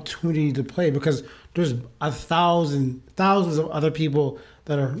the opportunity to play, because there's thousands of other people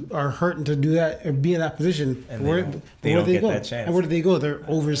that are hurting to do that or be in that position. And they don't get that chance. And where do they go? They're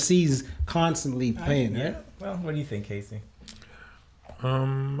overseas constantly playing. Yeah. Well, what do you think, Casey?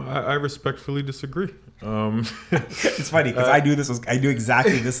 I respectfully disagree. It's funny because I knew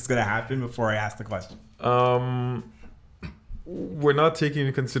exactly this is going to happen before I asked the question. We're not taking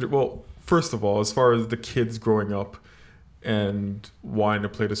into consideration. Well, first of all, as far as the kids growing up and wanting to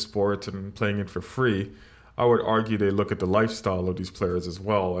play the sport and playing it for free, I would argue they look at the lifestyle of these players as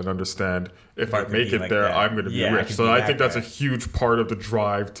well and understand, if I make it there, I'm going to be rich. So I think that's a huge part of the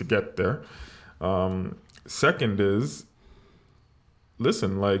drive to get there. Second is,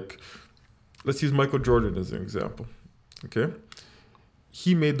 listen, like, let's use Michael Jordan as an example. Okay?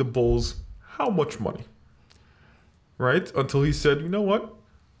 He made the Bulls how much money? Right? Until he said, you know what?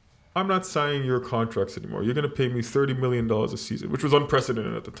 I'm not signing your contracts anymore. You're going to pay me $30 million a season, which was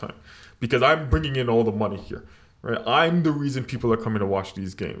unprecedented at the time, because I'm bringing in all the money here. Right? I'm the reason people are coming to watch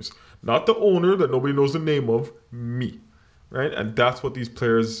these games. Not the owner that nobody knows the name of, me. Right? And that's what these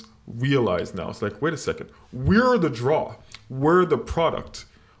players realize now. It's like, wait a second. We're the draw. We're the product.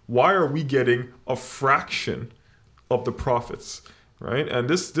 Why are we getting a fraction of the profits? Right, and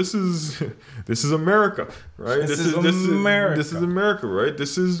this is America, right? This is America. This is America, right?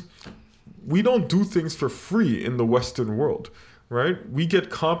 We don't do things for free in the Western world, right? We get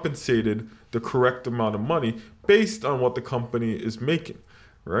compensated the correct amount of money based on what the company is making,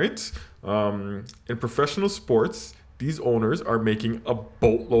 right? In professional sports, these owners are making a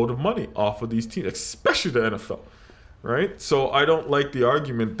boatload of money off of these teams, especially the NFL, right? So I don't like the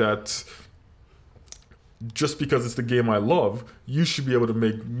argument that just because it's the game I love, you should be able to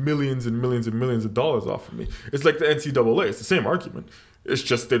make millions and millions and millions of dollars off of me. It's like the NCAA. It's the same argument. It's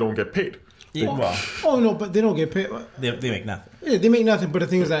just they don't get paid. No, but they don't get paid. They make nothing. Yeah, they make nothing. But the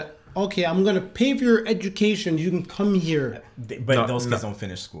thing is that, okay, I'm going to pay for your education. You can come here. But those kids don't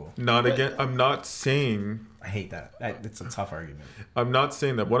finish school. I'm not saying... I hate that. It's a tough argument. I'm not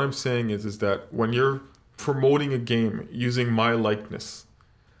saying that. What I'm saying is that when you're promoting a game using my likeness,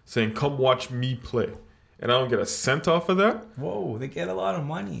 saying, come watch me play, and I don't get a cent off of that? Whoa, they get a lot of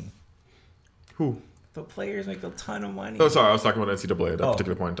money. Who? The players make a ton of money. Oh, sorry, I was talking about NCAA at that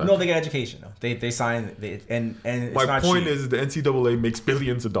particular point in time. No, they get education though. They sign and it's my not point cheap. is the NCAA makes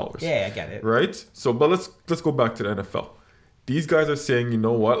billions of dollars. Yeah, I get it. Right? So, but let's go back to the NFL. These guys are saying, you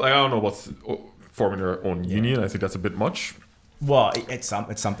know what? Like, I don't know about forming their own union. I think that's a bit much. Well, it's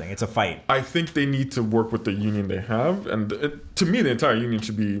something. It's a fight. I think they need to work with the union they have, and to me, the entire union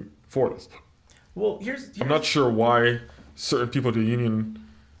should be for this. Well, here's I'm not sure why certain people in the union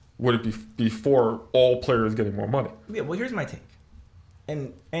would it be for all players getting more money. Yeah, well, here's my take.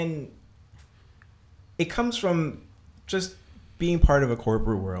 And it comes from just being part of a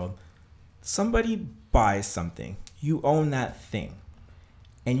corporate world. Somebody buys something. You own that thing.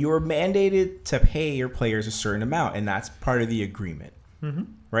 And you're mandated to pay your players a certain amount, and that's part of the agreement. Mm-hmm.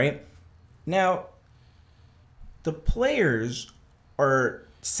 Right? Now, the players are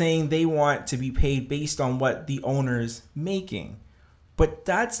saying they want to be paid based on what the owner's making. But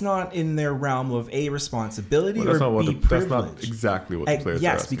that's not in their realm of A, responsibility or B, privilege. That's not exactly what the players are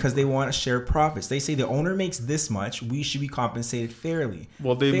asking. Yes, because they want to share profits. They say the owner makes this much, we should be compensated fairly.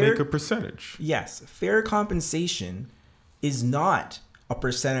 Well, they make a percentage. Yes. Fair compensation is not a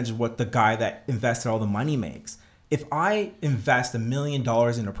percentage of what the guy that invested all the money makes. If I invest $1 million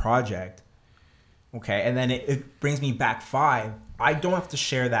in a project, okay, and then it brings me back 5, I don't have to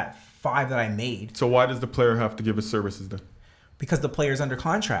share that 5 that I made. So why does the player have to give his services then? Because the player's under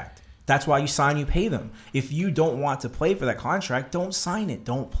contract. That's why you sign, you pay them. If you don't want to play for that contract, don't sign it.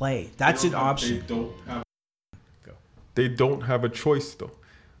 Don't play. That's an option. They don't have a choice, though.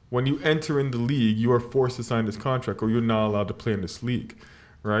 When you enter in the league, you are forced to sign this contract or you're not allowed to play in this league,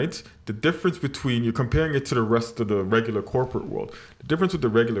 right? The difference between, you're comparing it to the rest of the regular corporate world. The difference with the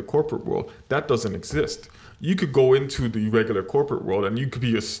regular corporate world, that doesn't exist. You could go into the regular corporate world and you could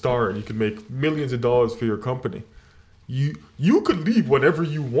be a star and you could make millions of dollars for your company. You could leave whenever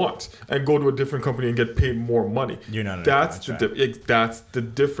you want and go to a different company and get paid more money. You're not under that's contract. that's the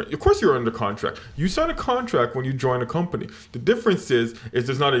difference. Of course, you're under contract. You sign a contract when you join a company. The difference is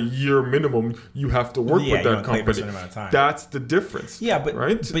there's not a year minimum you have to work with that company. That's the difference. Yeah, but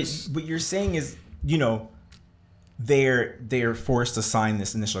right. But what you're saying is, they're forced to sign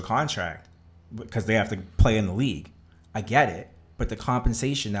this initial contract because they have to play in the league. I get it. But the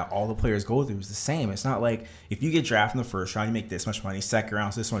compensation that all the players go through is the same. It's not like if you get drafted in the first round, you make this much money, second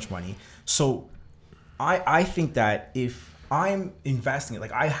round, this much money. So I think that if I'm investing it,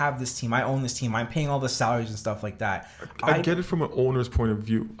 like I have this team, I own this team, I'm paying all the salaries and stuff like that. I get it from an owner's point of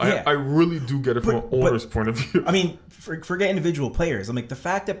view. Yeah. I really do get it from an owner's point of view. I mean, forget individual players. I'm like, the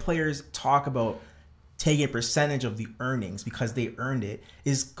fact that players talk about taking a percentage of the earnings because they earned it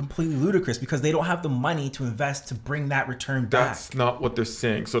is completely ludicrous because they don't have the money to invest to bring that return back. That's not what they're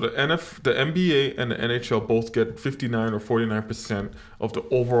saying. So the NBA and the NHL both get 59 or 49% of the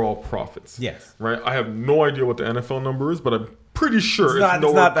overall profits. Yes. Right? I have no idea what the NFL number is, but I'm pretty sure it's not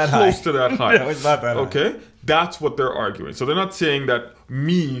nowhere that close high. to that high. No, it's not that high. Okay? That's what they're arguing. So they're not saying that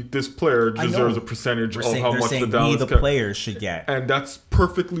this player deserves a percentage of how much the Dallas players should get. And that's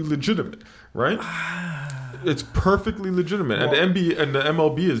perfectly legitimate, right? It's perfectly legitimate. And the NBA and the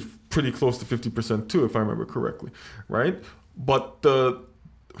MLB is pretty close to 50% too, if I remember correctly, right? But the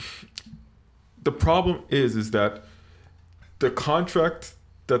problem is that the contract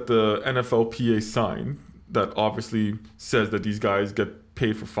that the NFLPA signed that obviously says that these guys get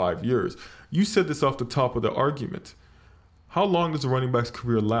paid for 5 years. You said this off the top of the argument. How long does a running back's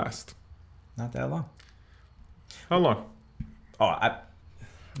career last? Not that long. How long? On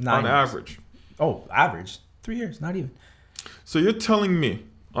average. Oh, average 3 years, not even. So you're telling me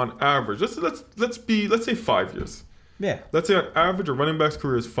on average, let's say 5 years. Yeah. Let's say on average a running back's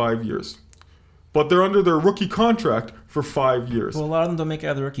career is 5 years. But they're under their rookie contract for 5 years. Well, a lot of them don't make it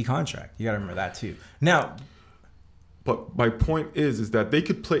out of the rookie contract. You got to remember that too. Now, but my point is that they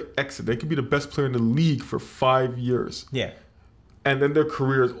could play exit. They could be the best player in the league for 5 years. Yeah. And then their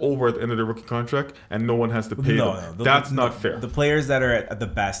career is over at the end of their rookie contract, and no one has to pay them. That's not fair. The players that are at the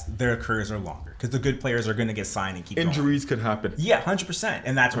best, their careers are longer because the good players are going to get signed and keep Injuries going. could happen. Yeah, 100%,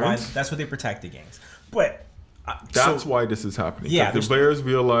 and that's why that's what they protect against. But that's why this is happening. Yeah, the players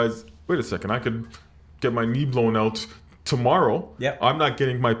realize, wait a second, I could get my knee blown out tomorrow. Yep. I'm not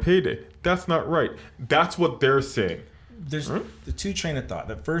getting my payday. That's not right. That's what they're saying. There's the two train of thought.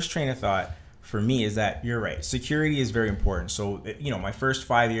 The first train of thought for me is that you're right. Security is very important. So, my first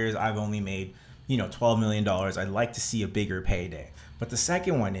 5 years, I've only made, $12 million. I'd like to see a bigger payday. But the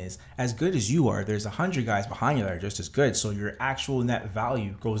second one is, as good as you are, there's 100 guys behind you that are just as good. So your actual net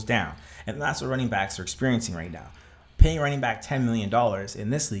value goes down. And that's what running backs are experiencing right now. Paying a running back $10 million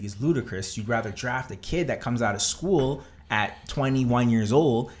in this league is ludicrous. You'd rather draft a kid that comes out of school at 21 years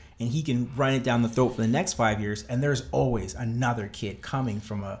old and he can run it down the throat for the next 5 years. And there's always another kid coming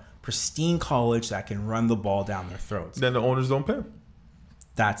from a pristine college that can run the ball down their throats. Then the owners don't pay them.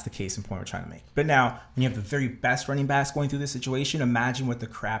 That's the case in point we're trying to make. But now, when you have the very best running backs going through this situation, imagine what the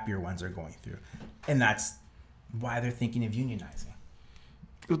crappier ones are going through. And that's why they're thinking of unionizing.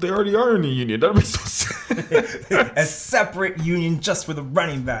 They already are in the union. That makes no sense. A separate union just for the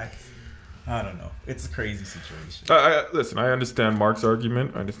running back. I don't know. It's a crazy situation. Listen, I understand Mark's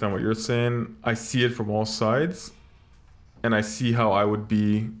argument. I understand what you're saying. I see it from all sides. And I see how I would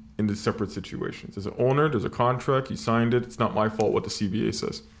be in the separate situations. As an owner, there's a contract. You signed it. It's not my fault what the CBA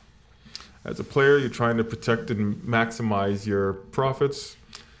says. As a player, you're trying to protect and maximize your profits.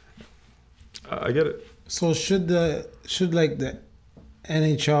 I get it. So should the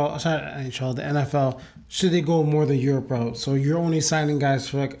NFL, should they go more the Europe route? So you're only signing guys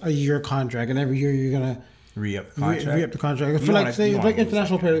for like a year contract, and every year you're gonna re-up the contract. Re-up the contract. For like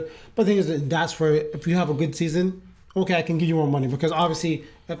international players. But the thing is that's where if you have a good season, okay, I can give you more money because obviously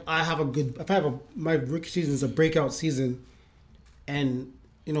my rookie season is a breakout season, and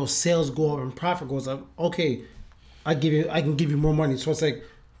sales go up and profit goes up. Okay, I can give you more money. So it's like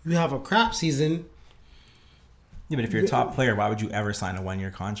you have a crap season. Yeah, but if you're a top player, why would you ever sign a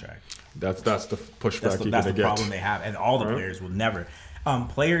 1-year contract? That's the pushback that's you're going to get. That's the problem they have, and all the players will never.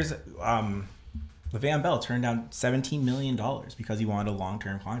 Le'Veon Bell turned down $17 million because he wanted a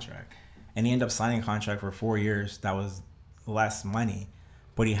long-term contract. And he ended up signing a contract for 4 years that was less money,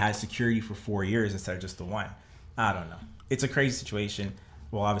 but he had security for 4 years instead of just the one. I don't know. It's a crazy situation.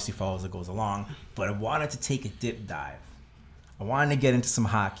 We'll obviously follow as it goes along, but I wanted to take a dip dive I wanted to get into some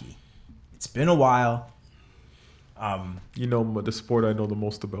hockey. It's been a while. You know the sport I know the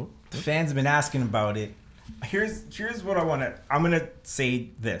most about. The fans have been asking about it. Here's what I want to... I'm going to say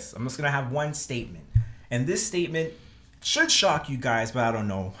this. I'm just going to have one statement. And this statement should shock you guys, but I don't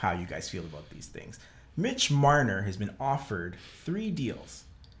know how you guys feel about these things. Mitch Marner has been offered 3 deals.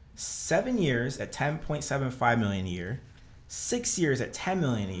 7 years at $10.75 million a year, 6 years at $10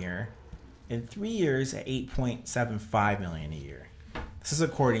 million a year, and 3 years at $8.75 million a year. This is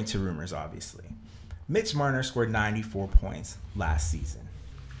according to rumors, obviously. Mitch Marner scored 94 points last season.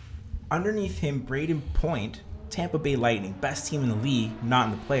 Underneath him, Braden Point, Tampa Bay Lightning, best team in the league, not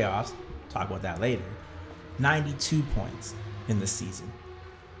in the playoffs. Talk about that later. 92 points in the season.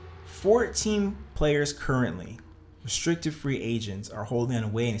 14 players currently, restricted free agents, are holding on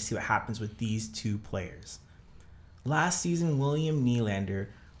away to see what happens with these 2 players. Last season, William Nylander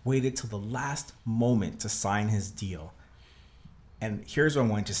waited till the last moment to sign his deal. And here's what I'm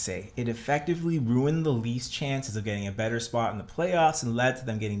going to say. It effectively ruined the Leafs' chances of getting a better spot in the playoffs and led to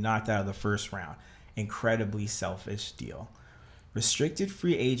them getting knocked out of the first round. Incredibly selfish deal. Restricted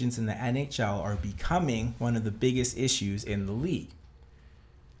free agents in the NHL are becoming one of the biggest issues in the league.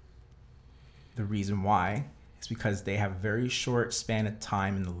 The reason why is because they have a very short span of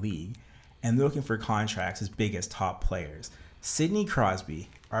time in the league, and they're looking for contracts as big as top players. Sidney Crosby,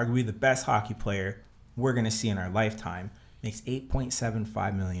 arguably the best hockey player we're going to see in our lifetime, makes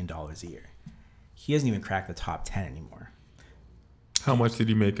 $8.75 million a year. He hasn't even cracked the top 10 anymore. How much did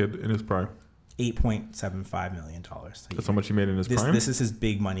he make it in his prime? $8.75 million. That's how much he made in his prime? This is his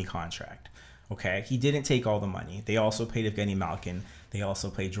big money contract. Okay? He didn't take all the money. They also paid Evgeny Malkin. They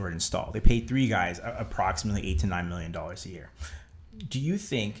also paid Jordan Staal. They paid 3 guys approximately $8 to $9 million a year. Do you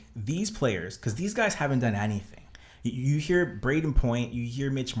think these players, because these guys haven't done anything. You hear Braden Point, you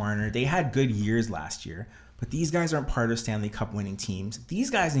hear Mitch Marner. They had good years last year, but these guys aren't part of Stanley Cup winning teams. These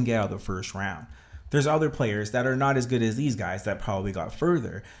guys didn't get out of the first round. There's other players that are not as good as these guys that probably got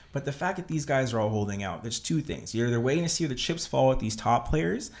further. But the fact that these guys are all holding out, there's 2 things. Either they're waiting to see the chips fall with these top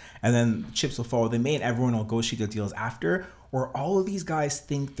players, and then the chips will fall with them, and everyone will negotiate their deals after, or all of these guys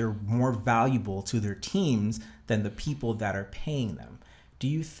think they're more valuable to their teams than the people that are paying them. Do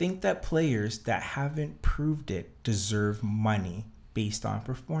you think that players that haven't proved it deserve money based on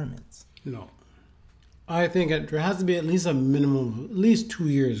performance? No. I think there has to be at least a minimum, at least 2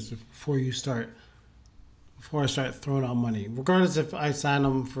 years before I start throwing out money. Regardless if I sign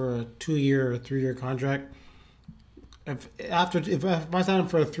them for a 2-year or 3-year contract, if I sign them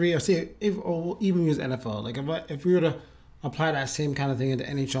for a 3, or even use NFL, like if we were to apply that same kind of thing into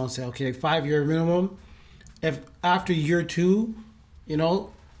NHL and say, okay, 5-year minimum, if after year 2, you know,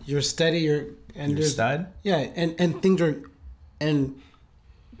 you're steady, you're stud? Yeah, and things are, and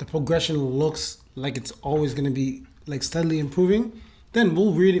the progression looks like it's always going to be like steadily improving, then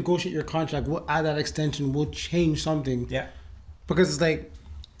we'll renegotiate your contract. We'll add that extension. We'll change something. Yeah. Because it's like,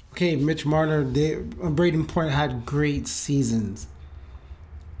 okay, Mitch Marner, Braden Point had great seasons.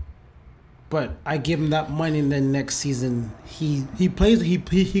 But I give him that money, and then next season he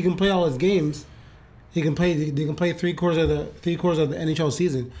can play all his games. They can play 3 quarters of the NHL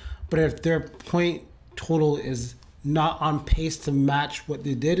season. But if their point total is not on pace to match what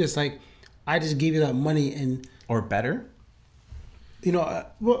they did, it's like, I just gave you that money and or better. You know,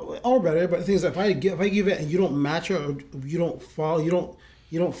 or better. But the thing is, if I give it and you don't match it, or you don't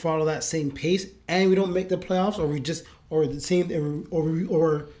follow that same pace, and we don't make the playoffs,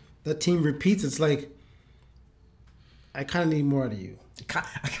 or the team repeats, it's like, I kind of need more out of you.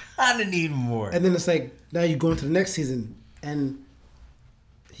 I kind of need more. And then it's like, now you go into the next season, and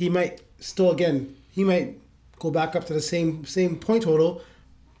he might go back up to the same point total,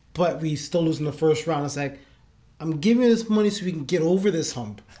 but we still lose in the first round. It's like, I'm giving you this money so we can get over this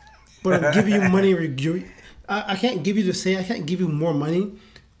hump, but I'm giving you money. I can't give you more money,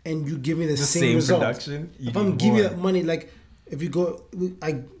 and you give me the same result. Production. If I'm giving you that money, like if you go,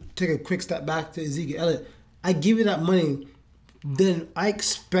 I take a quick step back to Ezekiel Elliott. I give you that money, then I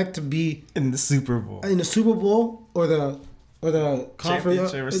expect to be in the Super Bowl, or the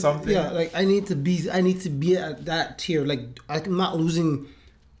conference or something. Yeah, like I need to be at that tier. Like I'm not losing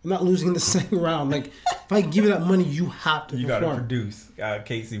in the second round. Like if I give you that money, you have to. You got to produce.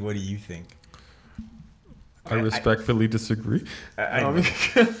 Casey, what do you think? I respectfully disagree.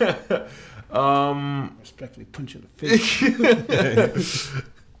 Respectfully punch you in the face.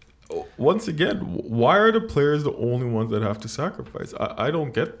 Once again, why are the players the only ones that have to sacrifice? I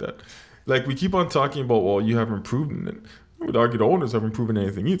don't get that. Like, we keep on talking about, well, you haven't proven it. I would argue the owners haven't proven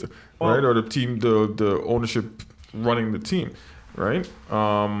anything either, right? Or the team, the ownership running the team, right?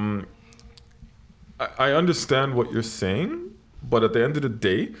 I understand what you're saying, But at the end of the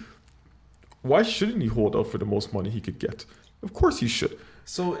day, why shouldn't he hold out for the most money he could get? Of course he should.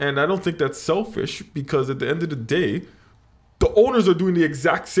 And I don't think that's selfish, because at the end of the day, the owners are doing the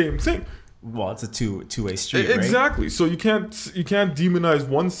exact same thing. Well, it's a two-way street, right? Exactly. So you can't demonize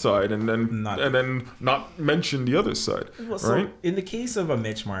one side and then not mention the other side, well, so right? In the case of a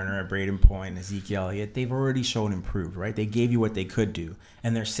Mitch Marner, a Braden Point, Ezekiel Elliott, they've already shown improved, right? They gave you what they could do,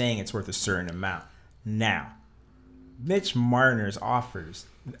 and they're saying it's worth a certain amount. Now, Mitch Marner's offers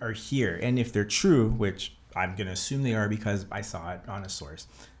are here, and if they're true, which I'm going to assume they are because I saw it on a source,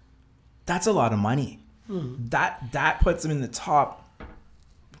 that's a lot of money. That puts him in the top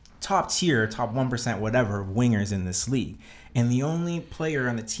tier, top 1%, whatever, of wingers in this league. And the only player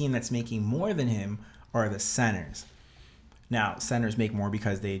on the team that's making more than him are the centers. Now, centers make more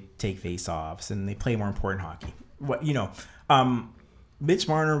because they take face-offs and they play more important hockey. Mitch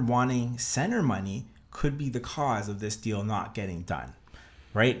Marner wanting center money could be the cause of this deal not getting done.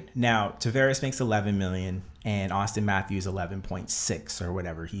 Right? Now, Tavares makes $11 million and Austin Matthews $11.6 or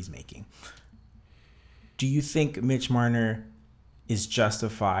whatever he's making. Do you think Mitch Marner is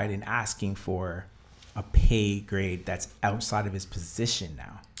justified in asking for a pay grade that's outside of his position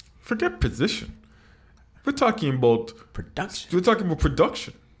now? Forget position. We're talking about production. We're talking about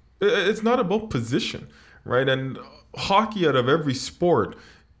production. It's not about position, right? And hockey, out of every sport,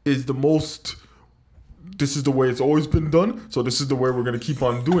 is the most, this is the way it's always been done, so this is the way we're going to keep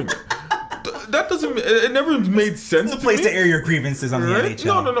on doing it. That doesn't, it never made sense. It's the place to air your grievances on the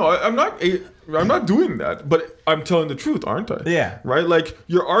NHL. No. I'm not doing that, but I'm telling the truth, aren't I? Yeah. Right? Like,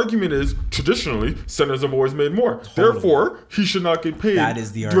 your argument is, traditionally, centers have always made more. Totally. Therefore, he should not get paid. That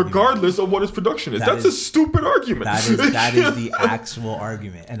is the argument. Regardless of what his production is. That's a stupid argument. That is the actual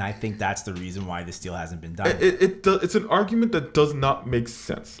argument. And I think that's the reason why this deal hasn't been done. It's an argument that does not make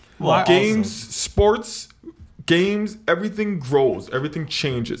sense. Well, sports, games, everything grows. Everything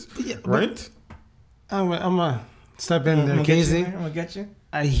changes. Yeah, right? I'm going to step in there, Casey. I'm going to get you.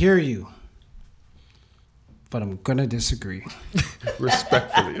 I hear you. But I'm going to disagree.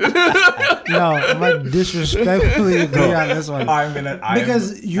 Respectfully. No, I'm going to disrespectfully agree on this one.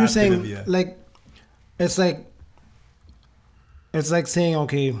 Because you're saying, like, it's like saying,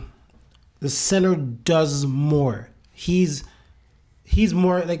 okay, the center does more. He's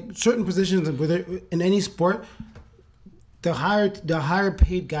more, like, certain positions in any sport, the higher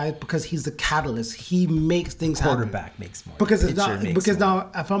paid guy, because he's the catalyst. He makes things happen. Quarterback makes more. Because now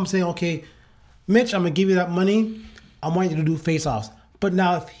if I'm saying, okay, Mitch, I'm gonna give you that money, I want you to do face-offs. But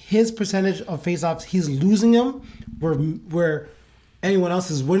now if his percentage of face-offs, he's losing them, where anyone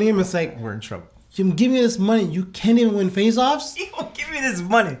else is winning them, it's like, we're in trouble. I'm giving you this money, you can't even win face-offs? You don't give me this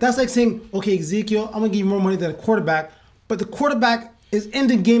money. That's like saying, okay, Ezekiel, I'm gonna give you more money than a quarterback, but the quarterback is in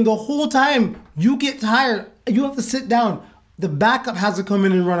the game the whole time. You get tired, you have to sit down. The backup has to come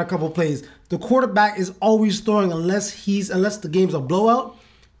in and run a couple plays. The quarterback is always throwing unless the game's a blowout.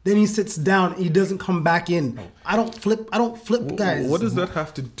 Then he sits down and he doesn't come back in. I don't flip guys. What does that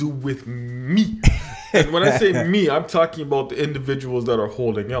have to do with me? And when I say me, I'm talking about the individuals that are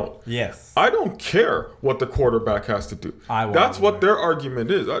holding out. Yes. I don't care what the quarterback has to do. That's what their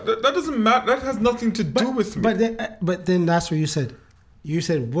argument is. That doesn't matter. That has nothing to do with me. But then that's what you said. You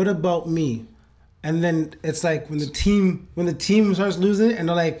said, what about me? And then it's like when the team starts losing and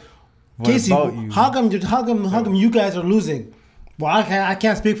they're like, Casey, how come you guys are losing? Well, I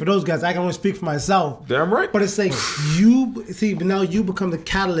can't speak for those guys. I can only speak for myself. Damn right. But it's like now you become the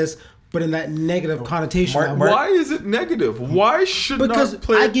catalyst, but in that negative connotation. Why is it negative? Why should because not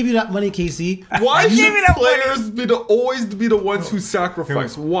players... I give you that money, Casey. Why should players always be the ones who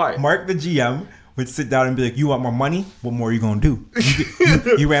sacrifice? Why? Mark the GM would sit down and be like, you want more money? What more are you going to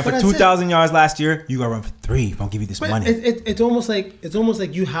do? You ran for 2,000 yards last year. You got to run for 3 if I don't give you this money. It's almost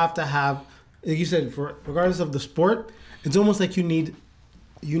like you have to have, like you said, regardless of the sport, it's almost like you need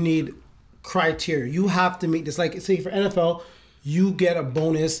criteria. You have to meet this. Like, say for NFL, you get a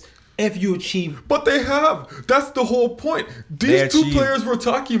bonus if you achieve. But they have. That's the whole point. These two players we're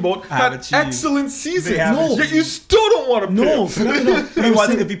talking about had excellent seasons. Yet you still don't want to pay No.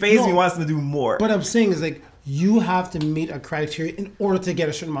 If he pays me, he wants to do more. What I'm saying is, like, you have to meet a criteria in order to get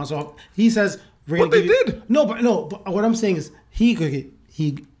a certain amount. So he says, but they did. But what I'm saying is he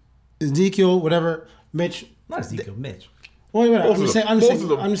Ezekiel, whatever, Mitch. Not Ezekiel, Mitch. Well, I'm just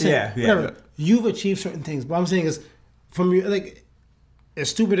saying, Yeah. Whatever. You've achieved certain things. But I'm saying is, from your, like, as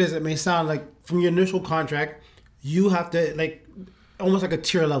stupid as it may sound, like, from your initial contract, you have to, like, almost like a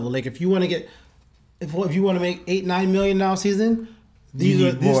tier level. Like, if you want to get, if you want to make $8-9 million now a season, this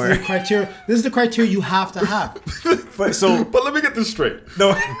is the criteria. This is the criteria you have to have. But let me get this straight.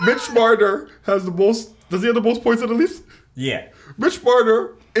 No, Mitch Marner has the most. Does he have the most points in the Leafs? Yeah. Mitch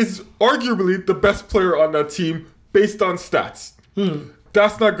Marner is arguably the best player on that team based on stats.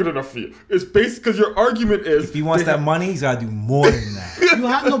 That's not good enough for you. It's based because your argument is If he wants that money, he's got to do more than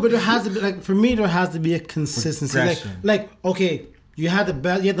that. No, but there has to be, like, for me, there has to be a consistency. Like, okay, you had the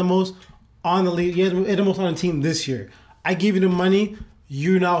best, you had the most on the league, you had the most on the team this year. I give you the money,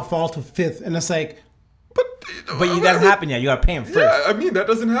 you now fall to 5th, and it's like, But it doesn't happen yet. You got to pay him first. yeah, I mean that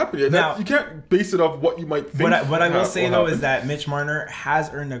doesn't happen yet. Now- You can't base it off what you might think. What I will say though happen. is that Mitch Marner has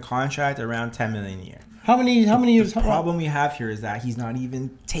earned a contract around $10 million a year. how many years? The problem we have here is that he's not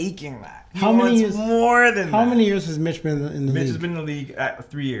even taking that. How many years? More than How that. many years has Mitch been in the Mitch league? has been in the league at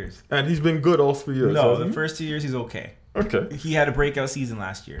 3 years. And he's been good all 3 years. No, hasn't the he? first 2 years he's okay. Okay. He had a breakout season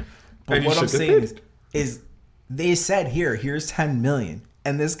last year. But And he what I'm should get saying paid. is they said here's 10 million.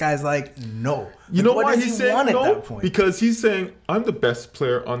 And this guy's like, no. You know What why does he's he saying want at no? that point? Because he's saying I'm the best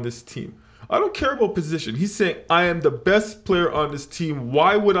player on this team. I don't care about position. He's saying I am the best player on this team.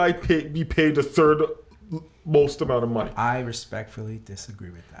 Why would I be paid the third most amount of money? I respectfully disagree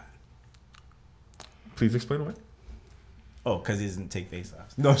with that. Please explain why. Oh, because he doesn't take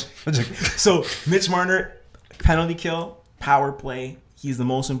face-offs. No, I'm joking. So Mitch Marner, penalty kill, power play. He's the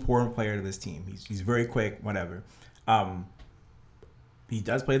most important player to this team. He's very quick, whatever. He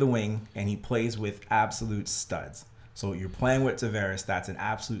does play the wing, and he plays with absolute studs. So you're playing with Tavares. That's an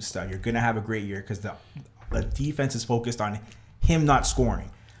absolute stud. You're going to have a great year because the defense is focused on him not scoring.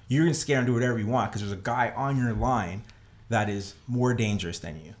 You can scare him and do whatever you want because there's a guy on your line that is more dangerous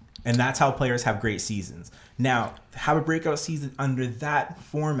than you. And that's how players have great seasons. Now, have a breakout season under that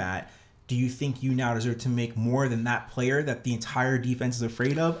format. Do you think you now deserve to make more than that player that the entire defense is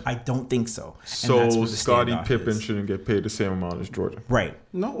afraid of? I don't think so. And that's So where the Scottie standoff Pippen is. shouldn't get paid the same amount as Jordan. Right.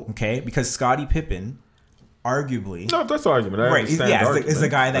 No. Okay? Because Scottie Pippen, arguably... No, that's the argument. I Right. understand Yeah, the it's the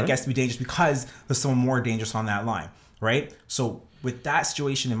argument, guy that right? gets to be dangerous because there's someone more dangerous on that line. Right? So with that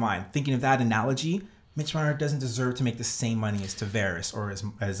situation in mind, thinking of that analogy, Mitch Marner doesn't deserve to make the same money as Tavares or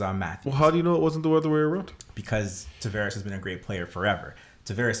as Matthews. Well, how do you know it wasn't the other way around? Because Tavares has been a great player forever.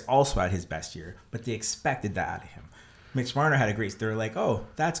 Tavares also had his best year, but they expected that out of him. Mitch Marner had a great... They're like, oh,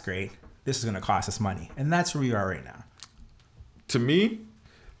 that's great. This is going to cost us money. And that's where we are right now. To me,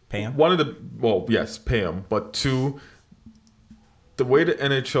 Pay him? one of the... Well, yes, pay him. But two, the way the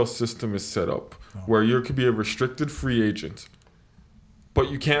NHL system is set up, where you could be a restricted free agent, but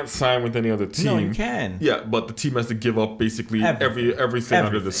you can't sign with any other team. No, you can. Yeah, but the team has to give up basically everything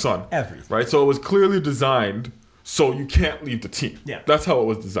under the sun. Everything. Right? So it was clearly designed so you can't leave the team. Yeah. That's how it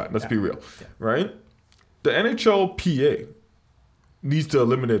was designed. Let's be real. Yeah. Right? The NHLPA needs to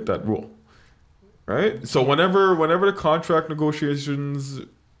eliminate that rule. Right? So whenever the contract negotiations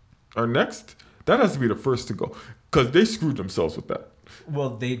are next, that has to be the first to go. Because they screwed themselves with that. Well,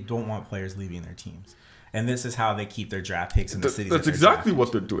 they don't want players leaving their teams. And this is how they keep their draft picks in the cities. That's that they're exactly drafting.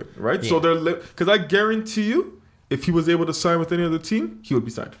 what they're doing, right? Yeah. So they're because I guarantee you, if he was able to sign with any other team, he would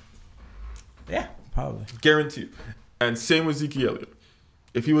be signed. Yeah, probably. Guarantee you. And same with Zeke Elliott.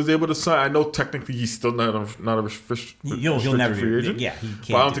 If he was able to sign, I know technically he's still not a He'll never free be. agent. Yeah, he can't.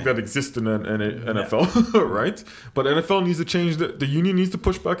 But I don't do think that. that exists in an NFL, right? But NFL needs to change. The union needs to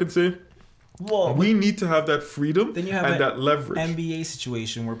push back and say, Well, we need to have that freedom then you have and an that leverage. NBA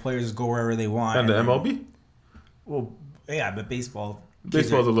situation where players go wherever they want. And the MLB? Well, yeah, but baseball.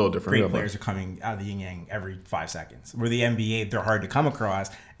 Baseball's a little different. Great yeah, players are coming out of the yin yang every 5 seconds. Where the NBA, they're hard to come across,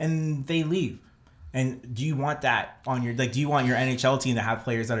 and they leave. And do you want that on your do you want your NHL team to have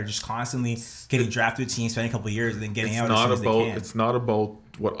players that are just constantly getting drafted to teams, spending a couple of years, and then getting out as soon as they can? It's not about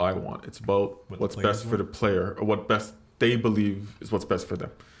what I want. It's about What the what's players best for the player, or what best they believe is what's best for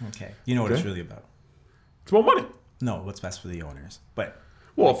them. Okay, you know what it's Okay. really about. It's about money. No, what's best for the owners, but.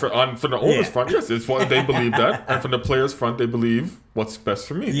 Well, from the owners' Yeah. front, yes, it's what they believe that, and from the players' front, they believe what's best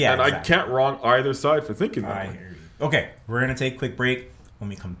for me. Yeah, and exactly. I can't wrong either side for thinking that. I way. hear you. Okay, we're going to take a quick break. When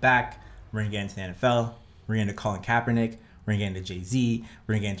we come back, we're going to get into the NFL. We're going to get into Colin Kaepernick. We're going to get into Jay-Z.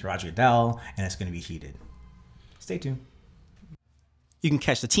 We're going to get into Roger Goodell. And it's going to be heated. Stay tuned. You can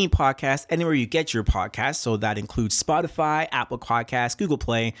catch the Team Podcast anywhere you get your podcasts. So that includes Spotify, Apple Podcasts, Google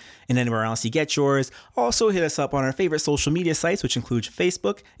Play, and anywhere else you get yours. Also hit us up on our favorite social media sites, which include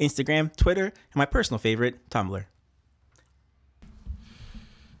Facebook, Instagram, Twitter, and my personal favorite, Tumblr.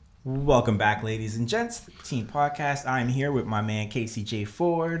 Welcome back, ladies and gents. Team Podcast. I'm here with my man, Casey J.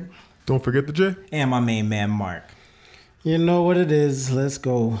 Ford, Don't forget the J. and my main man, Mark. You know what it is. Let's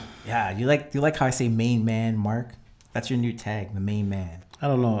go. Yeah, you like how I say main man, Mark? That's your new tag, the main man. I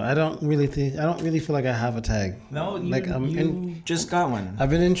don't know. I don't really feel like I have a tag. No, you just got one.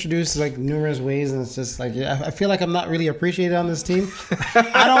 I've been introduced like numerous ways, and it's just like I feel like I'm not really appreciated on this team.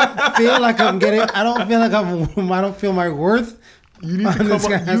 I don't feel like I'm getting. I don't feel like I don't feel my worth. You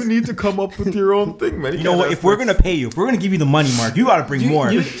need to come up with your own thing, man. You know what? If we're gonna pay you, if we're gonna give you the money, Mark, you gotta bring more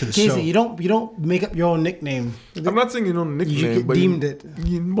to the Casey, show. you don't make up your own nickname. I'm not saying your own nickname, You but deemed it.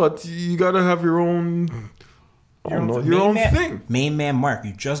 But you gotta have your own. Your own thing. Main man Mark,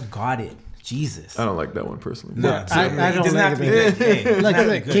 you just got it. Jesus. I don't like that one personally. No, I don't doesn't like have to be it. good. Hey, it doesn't have to be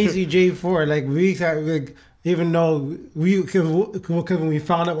Like good. KCJ4, like we like, even though because when we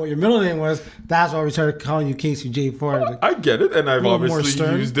found out what your middle name was, that's why we started calling you KCJ4. Like, I get it, and I've little more obviously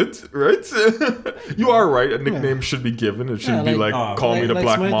stern. used it, right? You are right. A nickname should be given. It shouldn't be like, call me the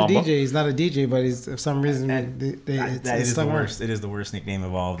Black Smite Mamba. The DJ, he's not a DJ, but he's for some reason That is the worst. It is the worst nickname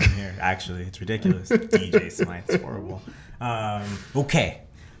evolved in here. Actually, it's ridiculous. DJ Smite. It's horrible. Okay.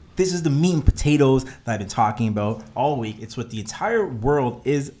 This is the meat and potatoes that I've been talking about all week. It's what the entire world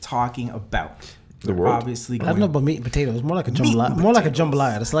is talking about. The world? Obviously, I don't know about meat and potatoes. More like a Meat and jambalaya. More like a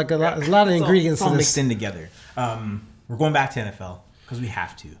jambalaya. It's like there's a lot of ingredients It's all to mixed this. in together. We're going back to NFL because we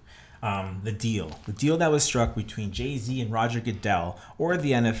have to. The deal that was struck between Jay-Z and Roger Goodell, or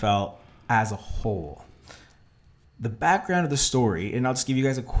the NFL as a whole. The background of the story, and I'll just give you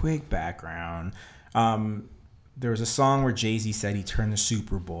guys a quick background. There was a song where Jay-Z said he turned the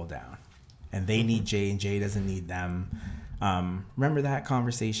Super Bowl down, and they need Jay, and Jay doesn't need them. Remember that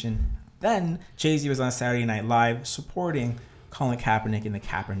conversation? Then Jay-Z was on Saturday Night Live supporting Colin Kaepernick and the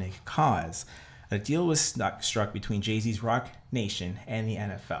Kaepernick cause. A deal was struck between Jay-Z's Rock Nation and the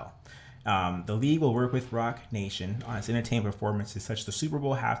NFL. The league will work with Rock Nation on its entertainment performances such as the Super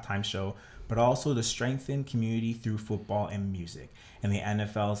Bowl halftime show, but also to strengthen community through football and music, and the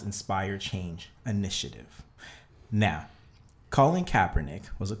NFL's Inspire Change initiative. Now, Colin Kaepernick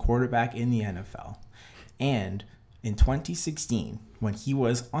was a quarterback in the NFL, and in 2016, when he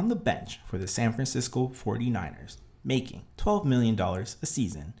was on the bench for the San Francisco 49ers, making $12 million a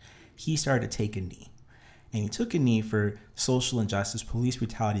season, he started to take a knee. And he took a knee for social injustice, police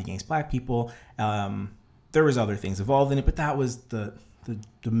brutality against black people. There was other things involved in it, but that was the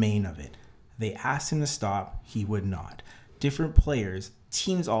main of it. They asked him to stop. He would not. Different players,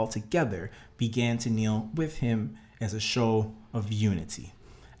 teams all together, began to kneel with him as a show of unity.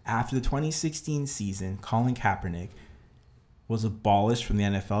 After the 2016 season, Colin Kaepernick was abolished from the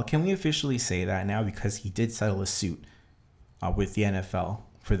NFL. Can we officially say that now? Because he did settle a suit with the NFL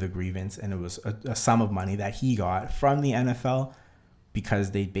for the grievance, and it was a sum of money that he got from the NFL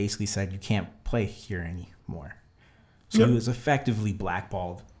because they basically said you can't play here anymore. So he was effectively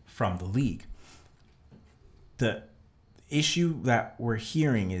blackballed from the league. The issue that we're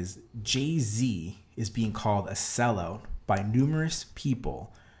hearing is Jay-Z is being called a sellout by numerous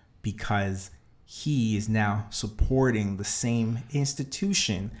people because he is now supporting the same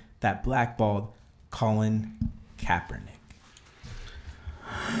institution that blackballed Colin Kaepernick.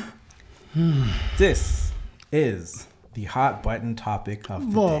 This is the hot button topic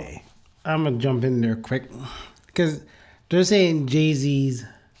of the day. I'm gonna jump in there quick because they're saying Jay-Z's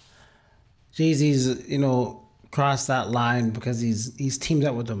crossed that line because he's teamed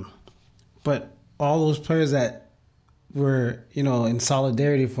up with them, but all those players that were in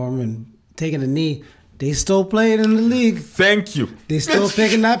solidarity for him and taking a knee, they still played in the league. Thank you. They still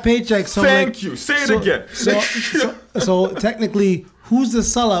taking that paycheck. So Thank you. Say it again. So technically, who's the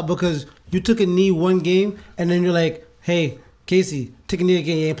sellout? Because you took a knee one game and then you're like, hey, Casey, take a knee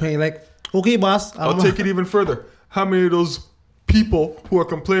again, you ain't playing. Like, okay, boss. I'll take it even further. How many of those people who are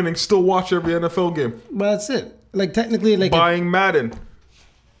complaining still watch every NFL game? But that's it. Like, technically, like... Buying Madden.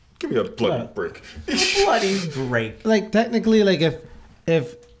 Give me a bloody break. Bloody break. Like, technically, like,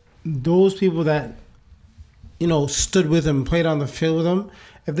 if those people that, stood with him, played on the field with him,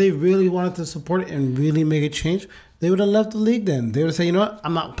 if they really wanted to support it and really make a change, they would have left the league then. They would have said, you know what,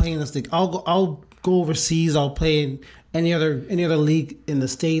 I'm not playing this league. I'll go overseas. I'll play in any other league in the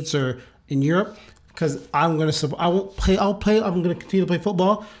States or in Europe because I'm going to support. I won't play. I'm going to continue to play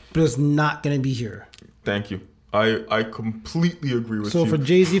football, but it's not going to be here. Thank you. I completely agree with you. So for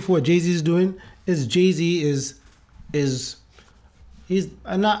Jay-Z, for what Jay-Z is doing, is Jay-Z is he's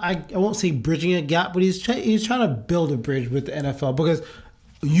not. I won't say bridging a gap, but he's trying to build a bridge with the NFL because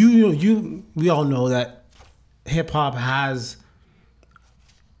we all know that hip hop has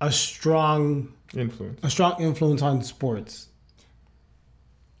a strong influence on sports,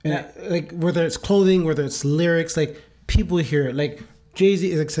 and like whether it's clothing, whether it's lyrics, like people hear it. Like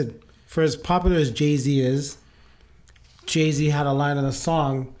Jay-Z, like I said, for as popular as Jay-Z is. Jay-Z had a line in a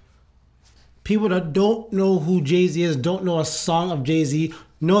song People that don't know who Jay-Z is, don't know a song of Jay-Z,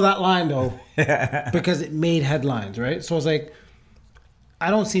 know that line though, because it made headlines, right? So it's like, I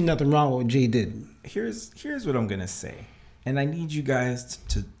don't see nothing wrong with what Jay did. Here's what I'm gonna say, and I need you guys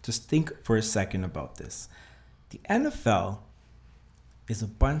to just think for a second about this. The NFL is a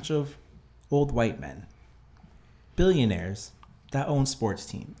bunch of old white men, billionaires that own sports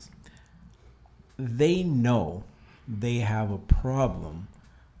teams. They know they have a problem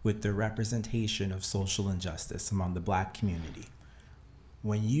with the representation of social injustice among the black community.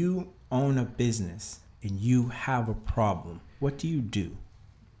 When you own a business and you have a problem, what do?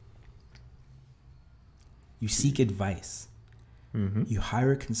 You seek advice. Mm-hmm. You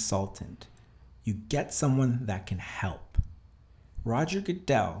hire a consultant. You get someone that can help. Roger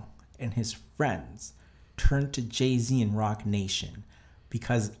Goodell and his friends turned to Jay-Z and Rock Nation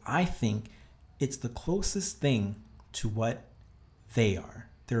because I think it's the closest thing to what they are.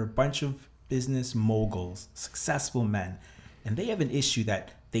 They're a bunch of business moguls, successful men, and they have an issue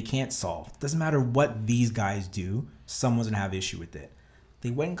that they can't solve. Doesn't matter what these guys do, someone's gonna have an issue with it.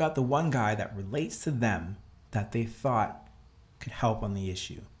 They went and got the one guy that relates to them that they thought could help on the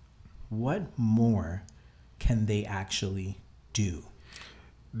issue. What more can they actually do?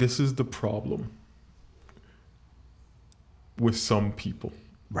 This is the problem with some people,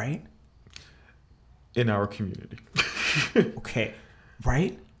 right? In our community. Okay,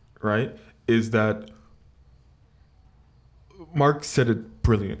 right? Right? Is that Mark said it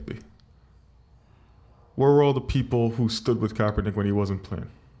brilliantly. Where were all the people who stood with Kaepernick when he wasn't playing?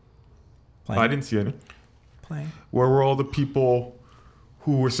 I didn't see any. Where were all the people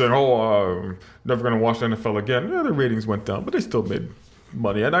who were saying, I'm never going to watch the NFL again? Yeah, their ratings went down, but they still made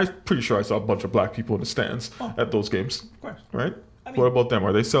money. And I'm pretty sure I saw a bunch of black people in the stands at those games. Of course. Right? I mean, what about them?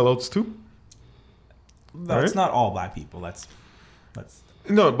 Are they sellouts too? That's not all black people. That's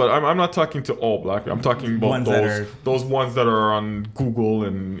No, but I'm not talking to all black people. I'm talking about those ones that are on Google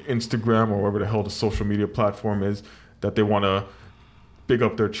and Instagram or whatever the hell the social media platform is that they want to big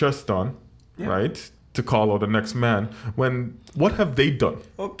up their chest on, right? To call out the next man. What have they done?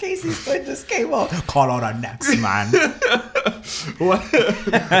 Well, Casey's foot just came out. Call out our next man. What?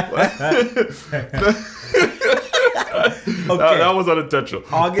 Okay. That was unintentional.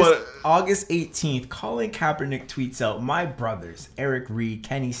 August 18th, Colin Kaepernick tweets out, "My brothers, Eric Reed,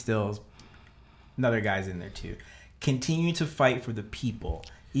 Kenny Stills," another guy's in there too, "continue to fight for the people,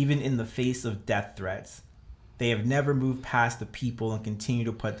 even in the face of death threats. They have never moved past the people and continue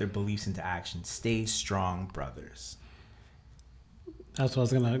to put their beliefs into action. Stay strong, brothers." That's what I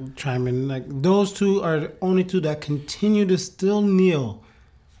was gonna chime in. Like, those two are the only two that continue to still kneel.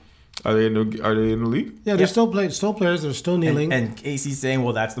 Are they in the league? Yeah, they're still players. They're still kneeling. And Casey's saying,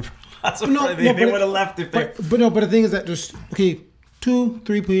 "Well, that's the they would have left if they." But the thing is that there's two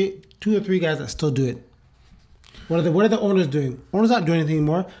or three guys that still do it. What are the owners doing? Owners not doing anything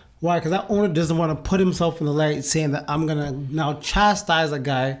anymore. Why? Because that owner doesn't want to put himself in the light, saying that I'm gonna now chastise a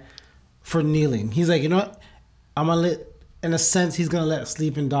guy for kneeling. He's like, you know what? I'm gonna let. In a sense, he's gonna let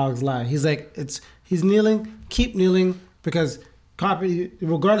sleeping dogs lie. He's like, he's kneeling. Keep kneeling because.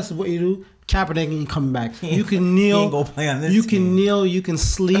 Regardless of what you do, Kaepernick ain't coming back. You can kneel. He ain't gonna play on this you game. can kneel. You can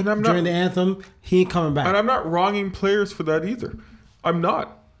sleep during the anthem. He ain't coming back. And I'm not wronging players for that either. I'm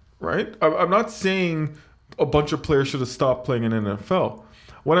not. Right? I'm not saying a bunch of players should have stopped playing in NFL.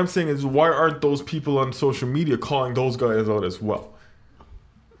 What I'm saying is, why aren't those people on social media calling those guys out as well?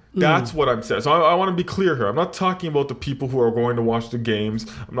 That's what I'm saying. So I want to be clear here. I'm not talking about the people who are going to watch the games.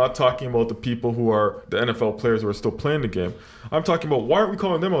 I'm not talking about the people who are the NFL players who are still playing the game. I'm talking about, why aren't we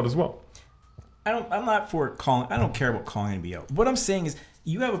calling them out as well? I'm not for calling. I don't care about calling anybody out. What I'm saying is,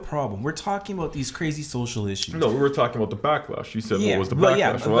 you have a problem. We're talking about these crazy social issues. No, we were talking about the backlash. You said what was the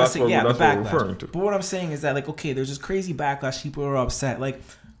backlash? So that's what we're referring to. But what I'm saying is that, like, okay, there's this crazy backlash. People are upset. Like,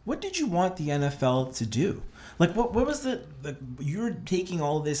 what did you want the NFL to do? Like, what was you're taking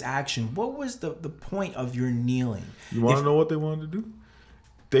all this action. What was the point of your kneeling? You want to know what they wanted to do?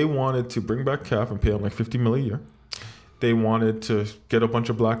 They wanted to bring back Cap and pay him like $50 million a year. They wanted to get a bunch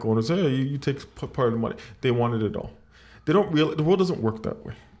of black owners. Hey, you take part of the money. They wanted it all. They don't realize the world doesn't work that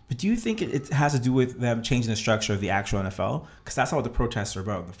way. But do you think it has to do with them changing the structure of the actual NFL? Because that's not what the protests are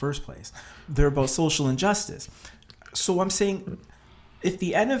about in the first place. They're about social injustice. So I'm saying, if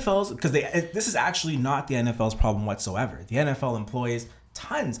the NFL's, because this is actually not the NFL's problem whatsoever. The NFL employs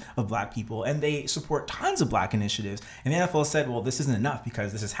tons of black people and they support tons of black initiatives. And the NFL said, well, this isn't enough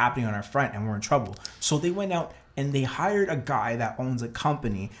because this is happening on our front and we're in trouble. So they went out and they hired a guy that owns a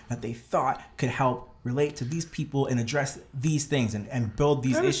company that they thought could help relate to these people and address these things and build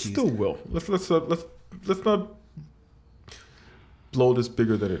these issues. It still will. Let's not. blow this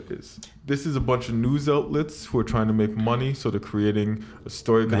bigger than it is. This is a bunch of news outlets who are trying to make money, so they're creating a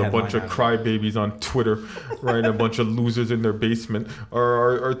story because a bunch of crybabies on Twitter, right, a bunch of losers in their basement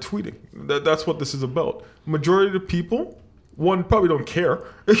are tweeting. That's what this is about. Majority of the people, one, probably don't care.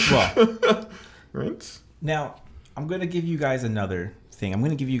 Well, right? Now, I'm going to give you guys another thing. I'm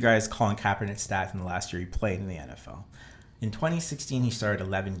going to give you guys Colin Kaepernick's stats in the last year he played in the NFL. In 2016, he started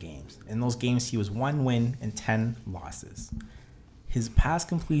 11 games. In those games, he was 1 win and 10 losses. His pass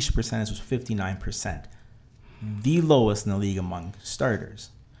completion percentage was 59%, the lowest in the league among starters.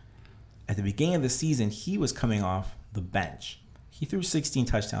 At the beginning of the season, he was coming off the bench. He threw 16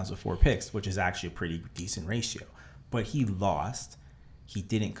 touchdowns with 4 picks, which is actually a pretty decent ratio. But he lost, he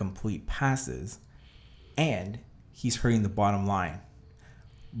didn't complete passes, and he's hurting the bottom line.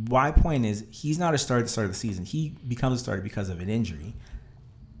 My point is, he's not a starter at the start of the season. He becomes a starter because of an injury.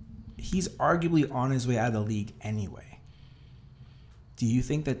 He's arguably on his way out of the league anyway. Do you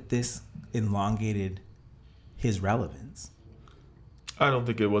think that this elongated his relevance? I don't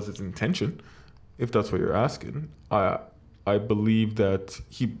think it was his intention, if that's what you're asking. I believe that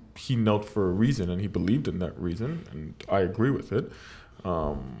he knelt for a reason, and he believed in that reason, and I agree with it.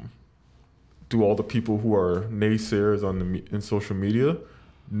 Do all the people who are naysayers in social media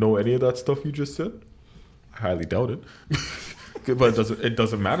know any of that stuff you just said? I highly doubt it. But it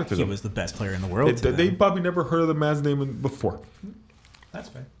doesn't matter to them. He was the best player in the world. They probably never heard of the man's name before. That's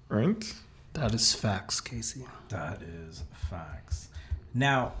fair. Right? That is facts, Casey. That is facts.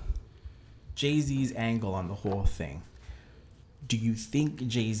 Now, Jay-Z's angle on the whole thing. Do you think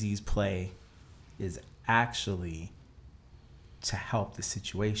Jay-Z's play is actually to help the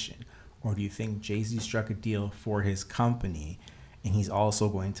situation? Or do you think Jay-Z struck a deal for his company and he's also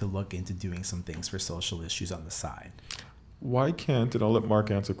going to look into doing some things for social issues on the side? Why can't, and I'll let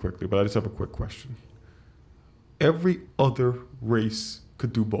Mark answer quickly, but I just have a quick question. Every other race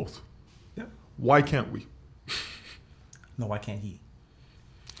could do both. Yep. Why can't we? No, why can't he?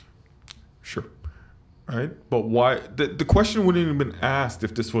 Sure. Right? But why? The question wouldn't have been asked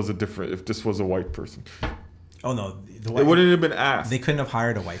if this was a white person. Oh, no. It wouldn't have been asked. They couldn't have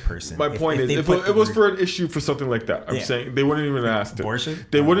hired a white person. My point is, if it was for an issue for something like that, I'm saying they wouldn't even have asked it. Abortion?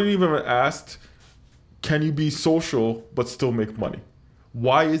 They wouldn't even have asked, can you be social but still make money?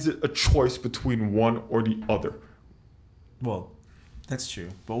 Why is it a choice between one or the other? Well, that's true.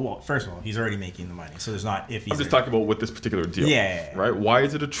 But first of all, he's already making the money, so there's not if he's. I'm just talking about with this particular deal. Yeah. Right? Why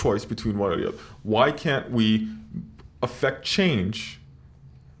is it a choice between one or the other? Why can't we affect change,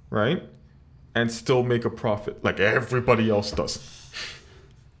 right, and still make a profit like everybody else does?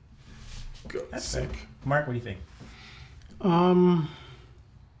 That's sick. Mark, what do you think?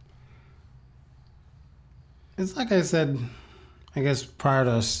 It's like I said, I guess prior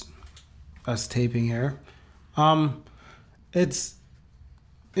to us taping here, it's,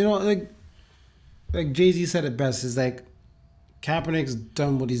 like Jay-Z said it best, is like Kaepernick's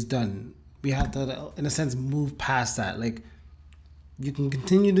done what he's done. We have to, in a sense, move past that. Like, you can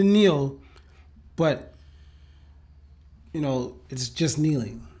continue to kneel, but it's just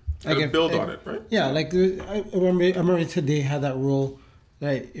kneeling. Like build on it, right? Yeah, like I remember today had that rule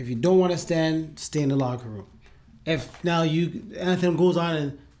that if you don't want to stand, stay in the locker room. If now Anthem goes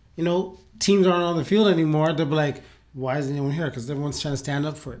on and teams aren't on the field anymore, they'll be like, why isn't anyone here? Because everyone's trying to stand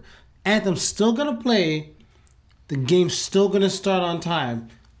up for it. Anthem's still gonna play. The game's still gonna start on time.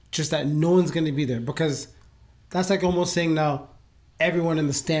 Just that no one's gonna be there, because that's like almost saying now everyone in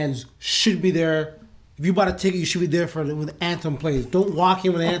the stands should be there. If you bought a ticket, you should be there when the anthem plays. Don't walk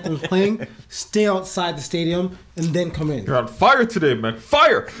in when the anthem's playing. Stay outside the stadium and then come in. You're on fire today, man.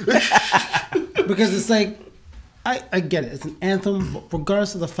 Fire! Because it's like, I get it. It's an anthem, but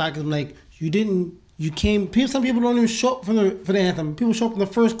regardless of the fact that like some people don't even show up for the anthem. People show up in the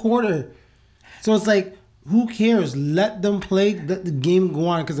first quarter. So it's like, who cares? Let them play. Let the game go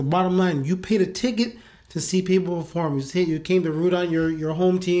on. Because the bottom line, you paid a ticket to see people perform. You came to root on your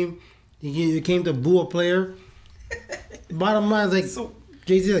home team. You came to boo a player. Bottom line is like,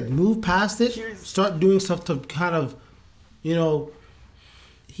 Jay-Z, like, move past it. Start doing stuff to kind of,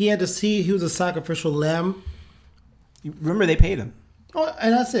 he had to see he was a sacrificial lamb. Remember, they paid him. Oh,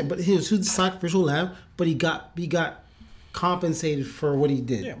 and that's it. But he was a sacrificial lamb, but he got compensated for what he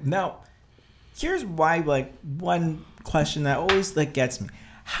did. Yeah. Now, here's why, one question that always gets me.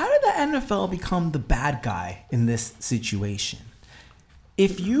 How did the NFL become the bad guy in this situation?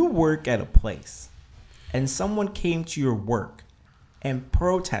 If you work at a place and someone came to your work and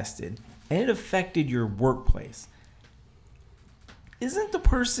protested and it affected your workplace, isn't the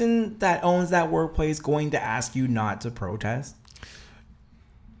person that owns that workplace going to ask you not to protest?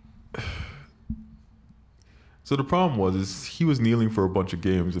 So the problem was he was kneeling for a bunch of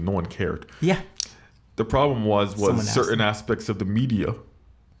games and no one cared. Yeah. The problem was Someone certain asked. aspects of the media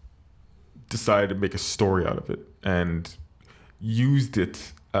decided to make a story out of it and used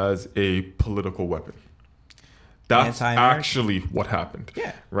it as a political weapon. That's Anti-American. actually what happened.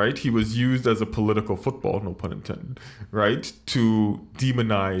 Yeah. Right? He was used as a political football, no pun intended, right? To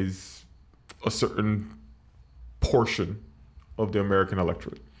demonize a certain portion of the American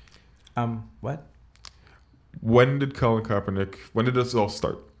electorate. What? When did this all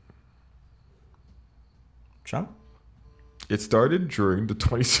start? Trump? It started during the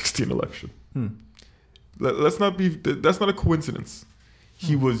 2016 election. That's not a coincidence.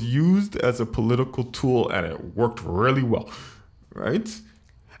 He was used as a political tool and it worked really well, right?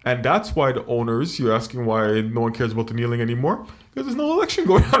 And that's why the owners, you're asking why no one cares about the kneeling anymore? Because there's no election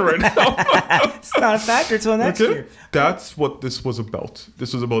going on right now. It's not a factor till next year. That's what this was about.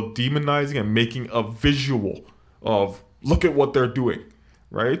 This was about demonizing and making a visual of, look at what they're doing,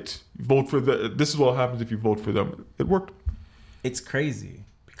 right? Vote for this is what happens if you vote for them. It worked. It's crazy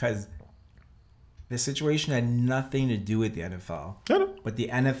because the situation had nothing to do with the NFL. I know. But the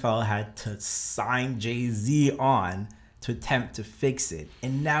NFL had to sign Jay-Z on to attempt to fix it.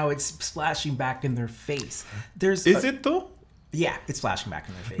 And now it's splashing back in their face. Is it though? Yeah, it's splashing back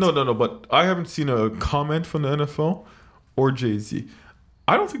in their face. No, but I haven't seen a comment from the NFL or Jay-Z.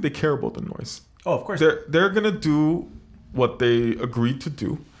 I don't think they care about the noise. Oh, of course. They're going to do what they agreed to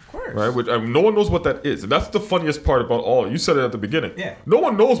do. Of course. Right? Which, no one knows what that is. And that's the funniest part about all. You said it at the beginning. Yeah. No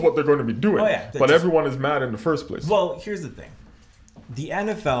one knows what they're going to be doing. Oh, yeah. But everyone is mad in the first place. Well, here's the thing. The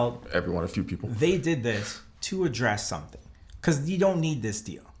NFL, Everyone, a few people. they did this to address something. Because you don't need this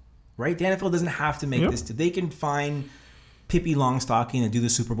deal. Right? The NFL doesn't have to make this deal. They can find Pippi Longstocking and do the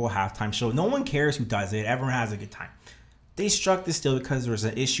Super Bowl halftime show. No one cares who does it. Everyone has a good time. They struck this deal because there was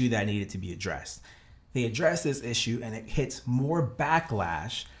an issue that needed to be addressed. They addressed this issue and it hits more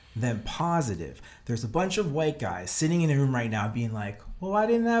backlash than positive. There's a bunch of white guys sitting in a room right now being like, well, why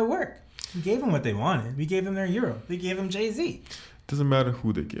didn't that work? We gave them what they wanted. We gave them their hero. We gave them Jay-Z. Doesn't matter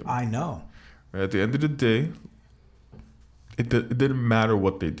who they give. I know. Right? At the end of the day, it didn't matter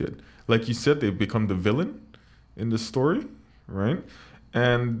what they did. Like you said, they've become the villain in the story, right?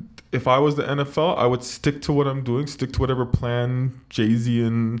 And if I was the NFL, I would stick to what I'm doing, stick to whatever plan Jay-Z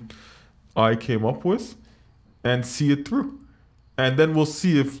and I came up with, and see it through. And then we'll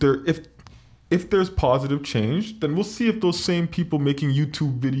see if there's positive change. Then we'll see if those same people making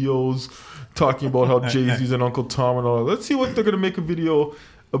YouTube videos talking about how Jay-Z's and Uncle Tom and all that. Let's see what they're gonna make a video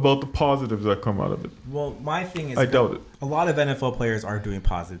about the positives that come out of it. Well, my thing is, I doubt it. A lot of NFL players are doing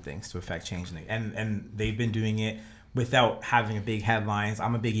positive things to affect change, and they've been doing it without having a big headlines.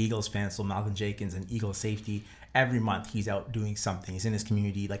 I'm a big Eagles fan, so Malcolm Jenkins, an Eagles safety, every month he's out doing something. He's in his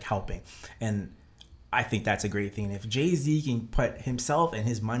community, like helping, and I think that's a great thing. If Jay-Z can put himself and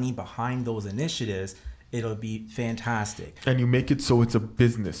his money behind those initiatives, it'll be fantastic. And you make it so it's a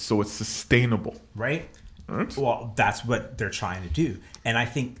business, so it's sustainable. Right? Right. Well, that's what they're trying to do. And I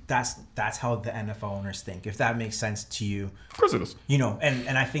think that's how the NFL owners think. If that makes sense to you. Of course it is. You know,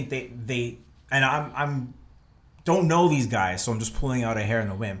 and I think they and I'm don't know these guys, so I'm just pulling out a hair in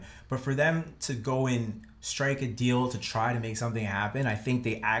the whim. But for them to go and strike a deal to try to make something happen, I think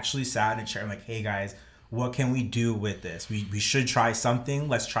they actually sat in a chair and like, hey guys, what can we do with this? We should try something.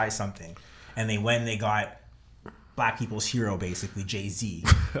 Let's try something. And they went and they got black people's hero, basically, Jay-Z.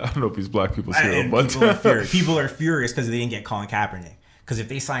 I don't know if he's black people's hero, And but people are furious because they didn't get Colin Kaepernick. Because if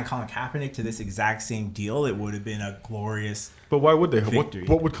they signed Colin Kaepernick to this exact same deal, it would have been a glorious. But why would they? Victory.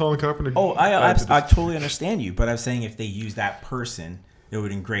 What would Colin Kaepernick? Oh, add to I this? totally understand you, but I'm saying if they use that person, it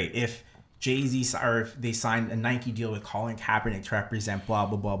would have been great. If Jay-Z or if they signed a Nike deal with Colin Kaepernick to represent blah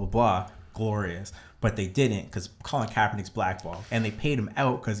blah blah blah blah, glorious. But they didn't because Colin Kaepernick's blackballed, and they paid him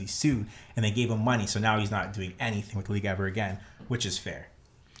out because he sued, and they gave him money, so now he's not doing anything with the league ever again, which is fair.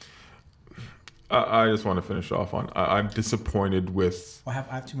 I just want to finish off on. I'm disappointed with. Well,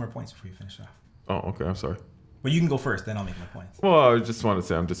 I have 2 more points before you finish off. Oh, okay. I'm sorry. But you can go first, then I'll make my points. Well, I just want to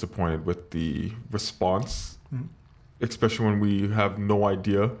say I'm disappointed with the response, especially when we have no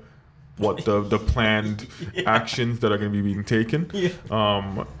idea what the planned actions that are going to be being taken.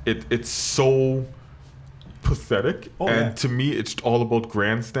 Yeah. It's so pathetic, and to me, it's all about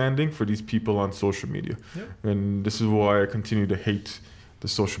grandstanding for these people on social media, and this is why I continue to hate the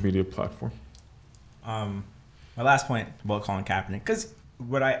social media platform. My last point about Colin Kaepernick, because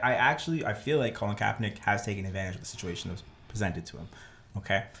what I feel like Colin Kaepernick has taken advantage of the situation that was presented to him.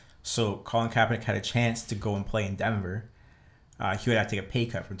 Okay, so Colin Kaepernick had a chance to go and play in Denver. He would have to take a pay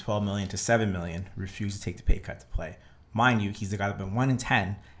cut from $12 million to $7 million. Refused to take the pay cut to play. Mind you, he's the guy that been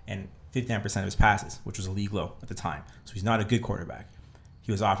 1-10 and 59% of his passes, which was a league low at the time. So he's not a good quarterback.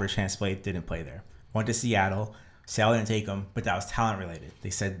 He was offered a chance to play, didn't play there. Went to Seattle. Seattle didn't take him, but that was talent related. They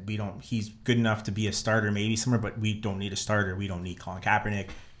said he's good enough to be a starter maybe somewhere, but we don't need a starter. We don't need Colin Kaepernick.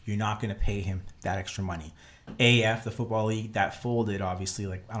 You're not going to pay him that extra money. AAF, the football league, that folded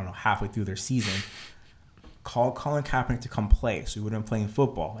obviously halfway through their season. Called Colin Kaepernick to come play, so he would have been playing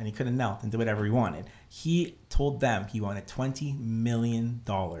football, and he could have knelt and did whatever he wanted. He told them he wanted $20 million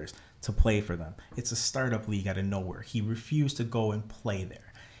to play for them. It's a startup league out of nowhere. He refused to go and play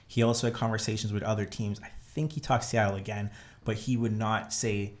there. He also had conversations with other teams. I think he talked Seattle again, but he would not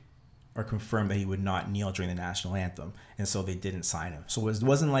say or confirm that he would not kneel during the national anthem, and so they didn't sign him. So it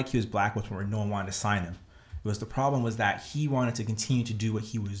wasn't like he was blacklisted where no one wanted to sign him. The problem was that he wanted to continue to do what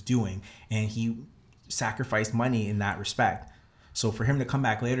he was doing, and he sacrificed money in that respect. So for him to come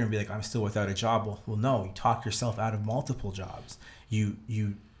back later and be like, I'm still without a job, well no, you talked yourself out of multiple jobs. You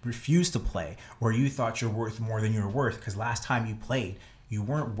refused to play, or you thought you're worth more than you're worth, because last time you played, you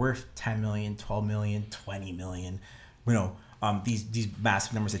weren't worth 10 million, 12 million, 20 million, these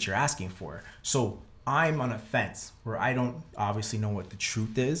massive numbers that you're asking for. So I'm on a fence where I don't obviously know what the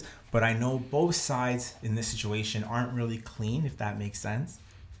truth is, but I know both sides in this situation aren't really clean, if that makes sense.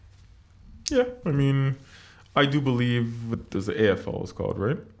 Yeah, I mean, I do believe what the AFL is called,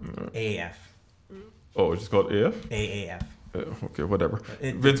 right? AAF. Oh, it's just called AF? AAF. Okay, whatever.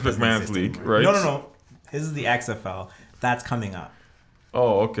 Vince McMahon's league, right? No. This is the XFL. That's coming up.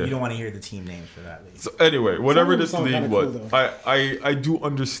 Oh, okay. You don't want to hear the team names for that league. So anyway, whatever this league was, cool, I do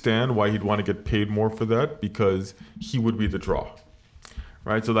understand why he'd want to get paid more for that, because he would be the draw,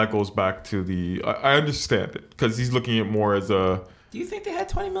 right? So that goes back to I understand it, because he's looking at more as a... Do you think they had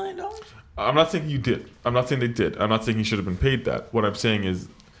 $20 million? I'm not saying you did. I'm not saying they did. I'm not saying he should have been paid that. What I'm saying is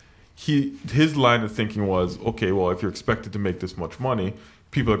his line of thinking was, okay, well, if you're expected to make this much money,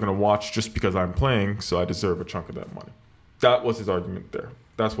 people are going to watch just because I'm playing, so I deserve a chunk of that money. That was his argument there.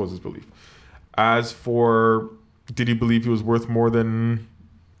 That was his belief. As for, did he believe he was worth more than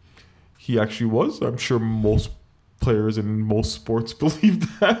he actually was? I'm sure most players in most sports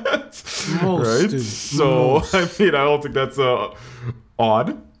believe that. Right? Dude. So, most. I mean, I don't think that's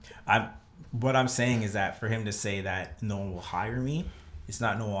odd. What I'm saying is that for him to say that no one will hire me, it's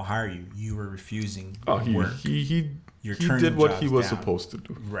not no one will hire you. You were refusing work. He did what he was supposed to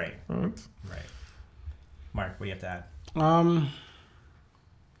do. Right. Right. Mark, what do you have to add? I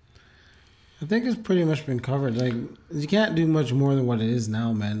think it's pretty much been covered. Like, you can't do much more than what it is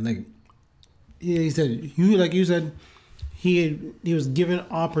now, man. Like he said, he was given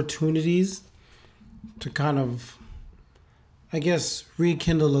opportunities to kind of, I guess,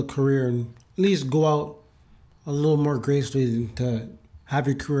 rekindle a career and at least go out a little more gracefully than to have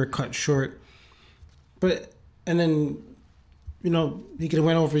your career cut short. And then, he could have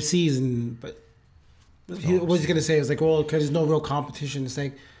went overseas what he's going to say is like, well, because there's no real competition. It's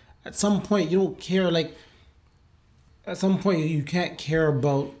like, at some point, you don't care. Like, at some point, you can't care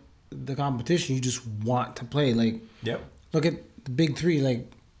about the competition. You just want to play. Like, yep. Look at the big three.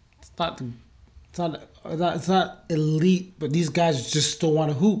 Like, it's not elite, but these guys just still want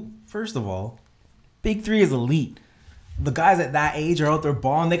to hoop. First of all, big three is elite. The guys at that age are out there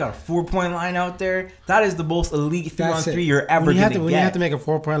balling. They got a 4-point line out there. That is the most elite 3-on-3 you're ever going to get. When you have to make a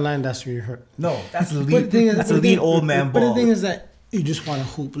 4-point line, that's where you're hurt. No, that's elite. That's elite old man ball. But the thing is that you just want to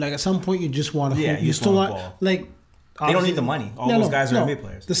hoop. Like, at some point, you just want to hoop. Yeah, you still want ball. Like, they don't need the money. All those guys are NBA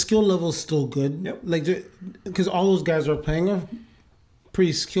players. The skill level is still good. Yep. Like, because all those guys are playing are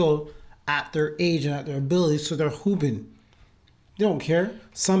pretty skilled at their age and at their ability, so they're hooping. They don't care.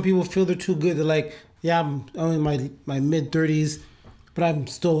 Some people feel they're too good. They're like, yeah, I'm in my mid-30s, but I'm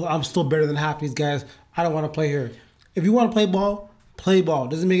still better than half these guys. I don't want to play here. If you want to play ball, play ball.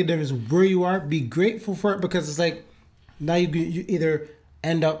 Doesn't make a difference where you are. Be grateful for it, because it's like now you either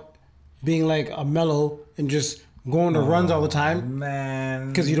end up being like a Melo and just going to runs all the time, man,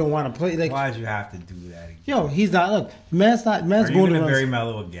 because you don't want to play. Like, why'd you have to do that again? Yo, he's not. Look, man's going to runs. Are you going to bury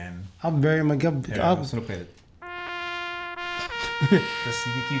Melo again? I'll bury him again. I'm just going to play it. Just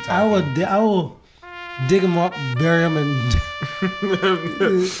you can keep talking. I will dig him up, bury him, and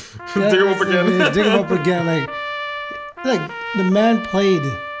dig him up again. Dig him up again. Like the man played.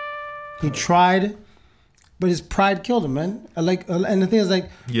 He tried, but his pride killed him, man. And the thing is, like,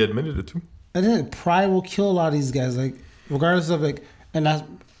 he admitted it too. I think pride will kill a lot of these guys. Like, regardless of in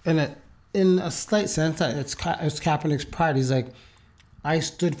a slight sense, that it's Kaepernick's pride. He's like, I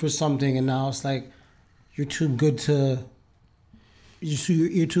stood for something, and now it's like you're too good to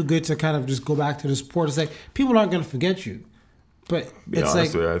kind of just go back to the sport. It's like, people aren't going to forget you. But Be it's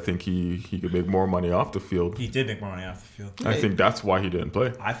honest like, with you, I think he could make more money off the field. He did make more money off the field. I think that's why he didn't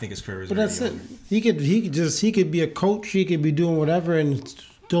play. I think his career is but already that's it. over. He could be a coach. He could be doing whatever and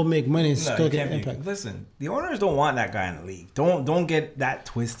still make money and No, still you get can't be. impact. Listen, the owners don't want that guy in the league. Don't get that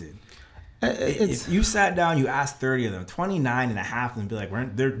twisted. It's If you sat down, you asked 30 of them, 29 and a half of them be like,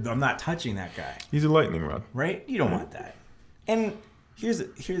 I'm not touching that guy. He's a lightning rod. Right? You don't want that. And here's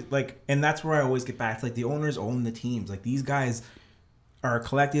like, and that's where I always get back to, like, the owners own the teams. Like, these guys are a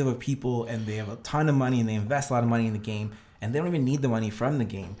collective of people and they have a ton of money and they invest a lot of money in the game and they don't even need the money from the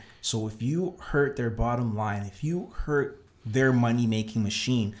game. So if you hurt their bottom line, if you hurt their money making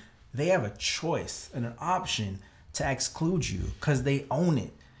machine, they have a choice and an option to exclude you because they own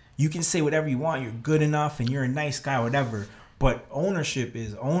it. You can say whatever you want, you're good enough and you're a nice guy, whatever, but ownership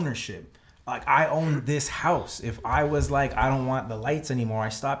is ownership. Like, I own this house. If I was like, I don't want the lights anymore, I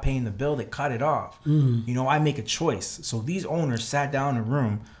stopped paying the bill, they cut it off. You know, I make a choice. So these owners sat down in a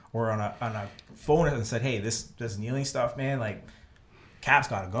room or on a phone and said, hey, this kneeling stuff, man, like, Cap's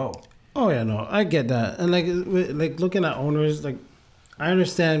got to go. Oh yeah, no, I get that. And like looking at owners, like, I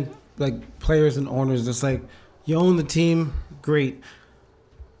understand like players and owners. It's like, you own the team, great.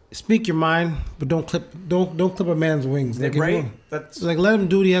 Speak your mind, but don't clip a man's wings. Like, Right? That's like, let him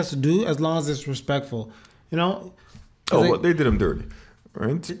do what he has to do as long as it's respectful. You know. Well, they did him dirty,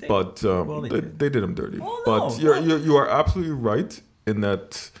 right? Did they? But Well, they did him dirty. Well, But no. you are absolutely right in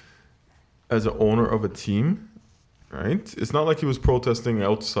that as an owner of a team, right? It's not like he was protesting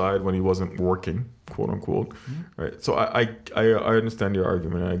outside when he wasn't working, quote unquote, right? So I understand your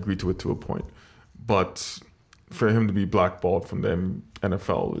argument. I agree to it to a point, but for him to be blackballed from the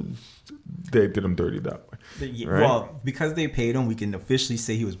NFL, they did him dirty that way. Right? Well, because they paid him, we can officially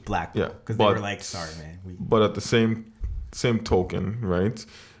say he was blackballed. Yeah, Because they but- were like, sorry, man. But at the same token, right?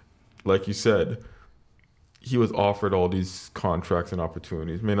 Like you said, he was offered all these contracts and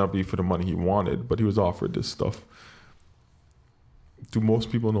opportunities. May not be for the money he wanted, but he was offered this stuff. Do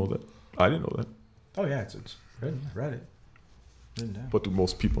most people know that? I didn't know that. Oh, yeah, it's written. I read it. Written down. But do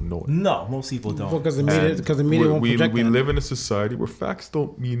most people know it? No, most people don't. Because the media won't project we that. live in a society where facts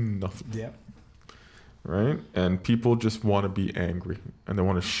don't mean nothing, Yeah. right? And people just want to be angry, and they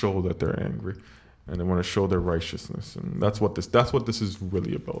want to show that they're angry, and they want to show their righteousness, and that's what this is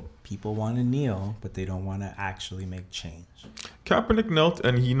really about. People want to kneel, but they don't want to actually make change. Kaepernick knelt,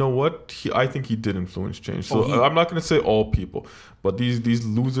 and you know what? I think he did influence change. So I'm not going to say all people, but these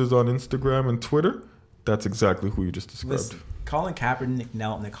losers on Instagram and Twitter, that's exactly who you just described. Listen, Colin Kaepernick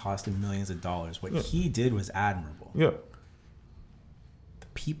knelt and it cost him millions of dollars. What he did was admirable. Yeah. The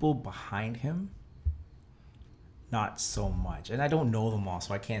people behind him, not so much. And I don't know them all,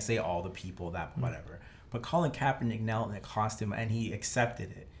 so I can't say all the people that whatever. But Colin Kaepernick knelt and it cost him, and he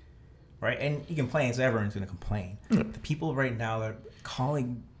accepted it. Right? And he complains, so everyone's going to complain. The people right now that are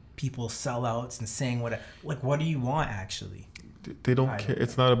calling people sellouts and saying what do you want actually? They don't care.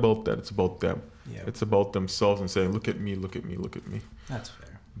 It's not about that. It's about them. Yeah. It's about themselves and saying, look at me, look at me, look at me. That's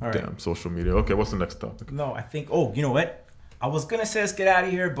fair. All Damn, right. social media. Okay, what's the next topic? No, I think, you know what? I was going to say let's get out of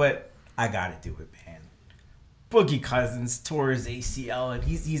here, but I got to do it, man. Boogie Cousins tore his ACL, and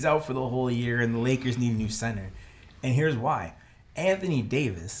he's out for the whole year, and the Lakers need a new center. And here's why. Anthony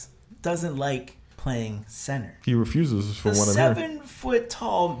Davis doesn't like playing center. He refuses from The what I'm hearing.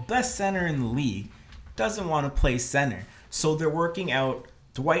 7-foot-tall best center in the league doesn't want to play center. So they're working out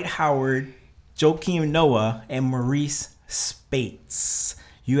Dwight Howard, Joakim Noah, and Maurice Spates.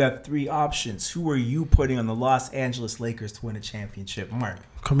 You have three options. Who are you putting on the Los Angeles Lakers to win a championship? Mark.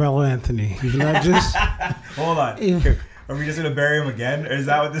 Carmelo Anthony. He's not just. Hold on. Are we just going to bury him again? Or is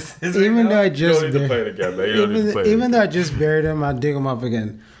that what this is? Even though I You just don't need to play it again, man. You don't need to play it even again. though I just buried him, I'll dig him up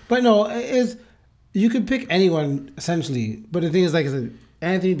again. But no, you could pick anyone essentially. But the thing is, like I said,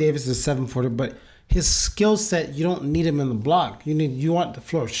 Anthony Davis is a 7-footer, but his skill set, you don't need him in the block. You want the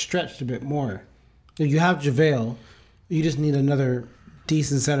floor stretched a bit more. If you have JaVale, you just need another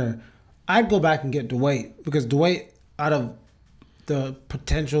decent center. I'd go back and get Dwight, because Dwight, out of the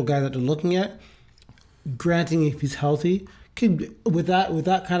potential guy that they're looking at, granting if he's healthy, could with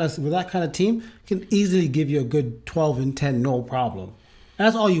that kind of team, can easily give you a good 12-10, no problem.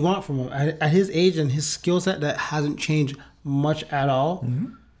 That's all you want from him at his age and his skill set that hasn't changed much at all.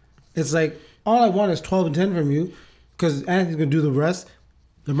 Mm-hmm. It's like, all I want is 12-10 from you, because Anthony's gonna do the rest.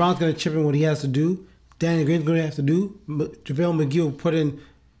 LeBron's gonna chip in what he has to do. Danny Green's gonna have to do. JaVale McGee will put in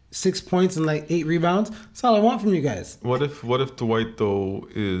 6 points and like 8 rebounds. That's all I want from you guys. What if Dwight, though,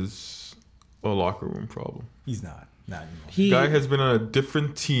 is a locker room problem? He's not. Not anymore. Guy has been on a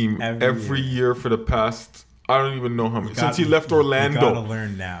different team every year for the past, I don't even know how many, since he left You Orlando. gotta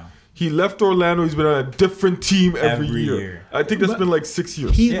learn now. He left Orlando. He's been on a different team every Every year. year. I think that's been like 6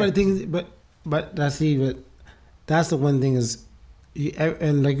 years. But that's the one thing is,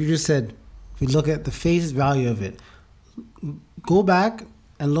 and like you just said, if we look at the face value of it, go back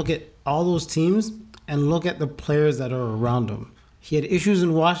and look at all those teams and look at the players that are around him. He had issues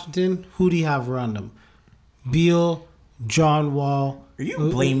in Washington. Who do you have around him? Beal, John Wall. Are you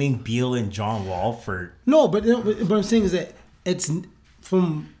blaming Beal and John Wall for? No, but what I'm saying is that it's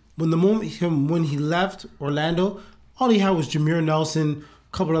from when he left Orlando, all he had was Jameer Nelson,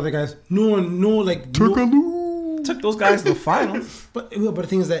 a couple other guys. Took those guys to the finals. But the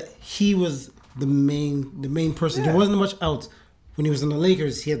thing is that he was the main person. There wasn't much else. When he was in the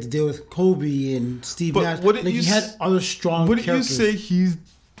Lakers, he had to deal with Kobe and Steve Nash. He had other strong characters. Wouldn't you say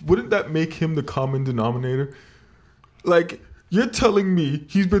wouldn't that make him the common denominator? Like, you're telling me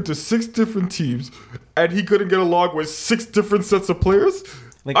he's been to 6 different teams and he couldn't get along with 6 different sets of players?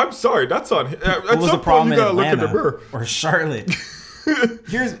 Like, I'm sorry, that's on him. What was the problem in you gotta look in the Atlanta mirror. or Charlotte?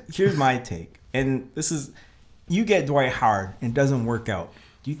 Here's my take, and this is: you get Dwight Howard and it doesn't work out.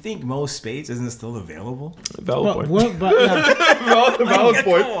 Do you think Mo Spates isn't still available? Valid point. Valid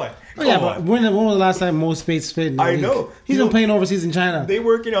point. But when was the last time Mo Spates played in the league? Know. He's been playing overseas in China. They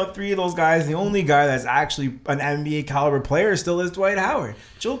working out 3 of those guys. The only guy that's actually an NBA caliber player still is Dwight Howard.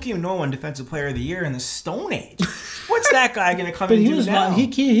 Joakim Noah won Defensive Player of the Year in the Stone Age. What's that guy going to come and do now?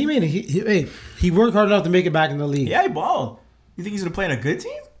 He made it. He worked hard enough to make it back in the league. Yeah, he balled. You think he's going to play on a good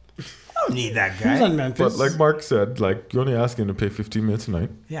team? I don't need that guy. He's on Memphis. But like Mark said, like, you're only asking him to play 15 minutes a night.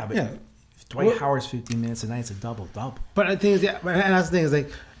 Yeah, but if Dwight Howard's 15 minutes a night, it's a double-double. But I think, and that's the thing, is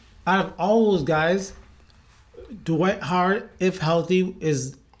like, out of all those guys, Dwight Howard, if healthy,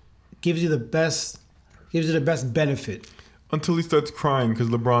 gives you the best benefit. Until he starts crying because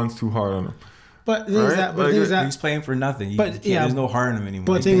LeBron's too hard on him. But the thing is that he's playing for nothing. There's no heart in him anymore.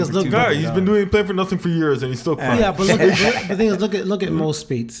 But the thing is, look, he's been playing for nothing for years and he's still crying. Yeah, but the thing is, look at Mo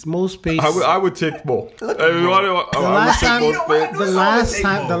Spates. Mo Spates. I would take Mo. The last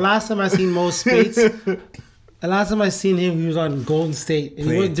time I seen Mo Spates, the last time I seen him, he was on Golden State and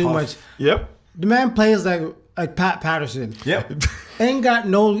he wasn't doing much. Yep. The man plays like Pat Patterson. Yep. Ain't got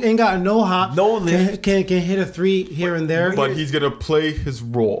no hop. No lift. Can hit a 3 here and there. But he's gonna play his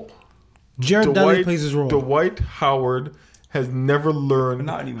role. Jared Dudley plays his role. Dwight Howard has never learned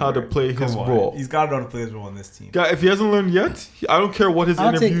how to play his role. He's got to know how to play his role on this team. Guy, if he hasn't learned yet, I don't care what his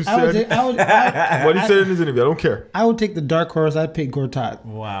interview said. What he said in his interview, I don't care. I would take the dark horse. I'd pick Gortat.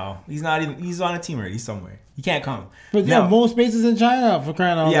 Wow, he's on a team already. He's somewhere. He can't come. But Mo Spates is in China for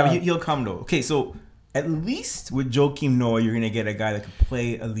crying out loud. Yeah, but he'll come though. Okay, so at least with Joakim Noah, you're gonna get a guy that can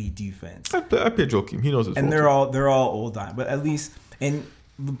play elite defense. I pay Joakim. He knows his role. And they're all old time, but at least and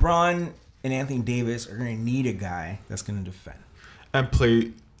LeBron and Anthony Davis are going to need a guy that's going to defend and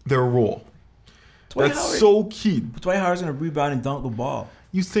play their role. That's so key. Dwight Howard's going to rebound and dunk the ball.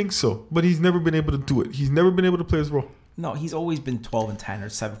 You think so, but he's never been able to do it. He's never been able to play his role. No, he's always been 12 and 10 or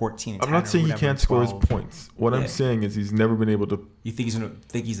 14 and 10. I'm not saying he can't score his points. What I'm saying is he's never been able to. You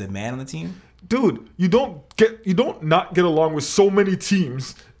think he's the man on the team? Dude, you don't not get along with so many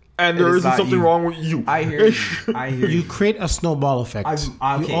teams. And there isn't something wrong with you. I hear you. You create a snowball effect.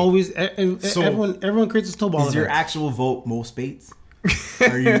 Okay. You always everyone creates a snowball effect. Is your actual vote Mo Spates?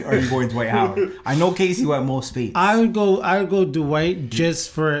 Are you going Dwight Howard? I know Casey went Mo Spates. I would go Dwight just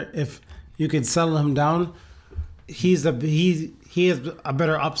for if you could settle him down. He has a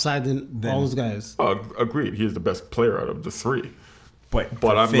better upside than all those guys. Agreed. He is the best player out of the 3.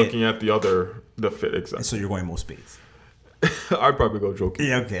 But I'm looking at the fit exactly. So you're going Mo Spates. I'd probably go Joakim.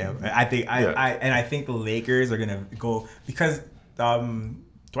 Yeah, okay. I think the Lakers are gonna go because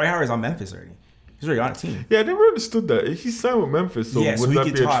Dwight Howard's on Memphis already. He's already on a team. Yeah, I never understood that. He's signed with Memphis, so would that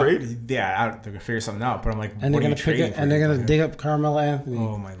be a trade? Yeah, they're gonna figure something out. But I'm like, and they're gonna pick it, and they're gonna dig up Carmelo Anthony.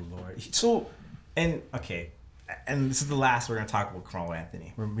 Oh my lord! So, and this is the last we're gonna talk about Carmelo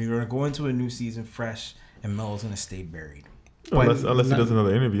Anthony. We're gonna go into a new season fresh, and Melo's gonna stay buried. Unless he does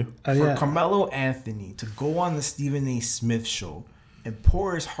another interview. For Carmelo Anthony to go on the Stephen A. Smith show and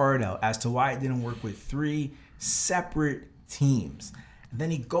pour his heart out as to why it didn't work with 3 separate teams. And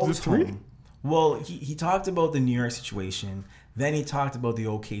then he goes home. Well, he talked about the New York situation. Then he talked about the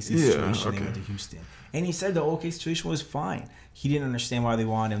OKC situation. They went to Houston. And he said the OKC situation was fine. He didn't understand why they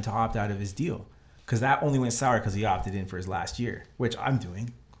wanted him to opt out of his deal. Because that only went sour because he opted in for his last year, which I'm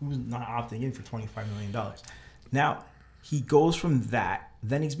doing. Who's not opting in for $25 million? Now, he goes from that,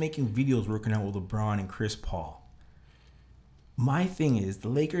 then he's making videos working out with LeBron and Chris Paul. My thing is, the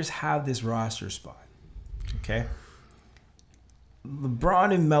Lakers have this roster spot, okay?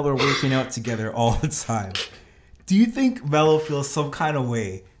 LeBron and Melo are working out together all the time. Do you think Melo feels some kind of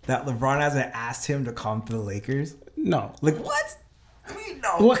way that LeBron hasn't asked him to come to the Lakers? No. Like what? We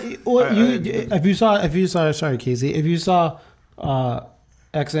know. If you saw, sorry, Casey, if you saw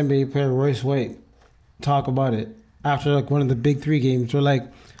ex NBA player Royce White talk about it after like one of the big 3 games, we're like,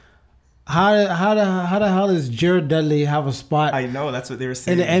 how the hell does Jared Dudley have a spot? I know that's what they were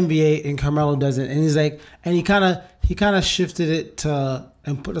saying in the NBA and Carmelo doesn't, and he's like, and he kind of shifted it to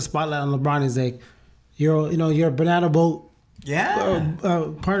and put the spotlight on LeBron. He's like, you're a banana boat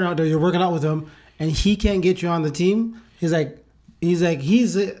partner out there. You're working out with him, and he can't get you on the team. He's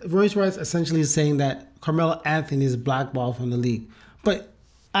Royce Wright's essentially saying that Carmelo Anthony is blackballed from the league. But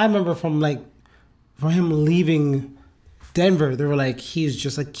I remember from him leaving Denver, they were like, he's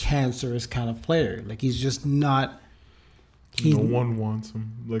just a cancerous kind of player. Like he's just not. No one wants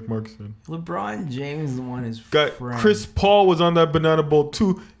him, like Mark said. LeBron James won his friend. friend. Chris Paul was on that banana boat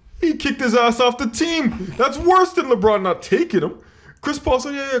too. He kicked his ass off the team. That's worse than LeBron not taking him. Chris Paul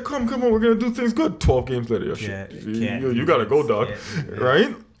said, yeah, come on, we're going to do things good. 12 games later, you got to go, dog.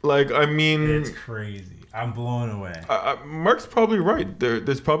 Right? Like, I mean... It's crazy. I'm blown away. Mark's probably right.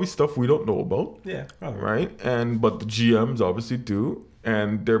 There's probably stuff we don't know about. Yeah, probably. Right? But the GMs obviously do.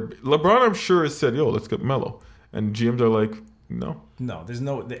 And LeBron, I'm sure, has said, yo, let's get Melo. And GMs are like, no. No, there's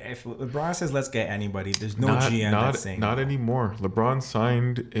no... If LeBron says let's get anybody, there's no GM that's saying not anymore. LeBron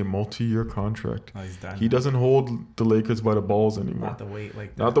signed a multi-year contract. Oh, he's done. He doesn't hold the Lakers by the balls anymore. Not the way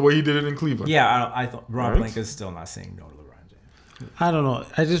Not the way he did it in Cleveland. Yeah, I thought Rob Pelinka's still not saying no to LeBron James. I don't know.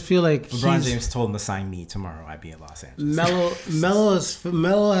 I just feel like LeBron James told him to sign me tomorrow. I'd be in Los Angeles.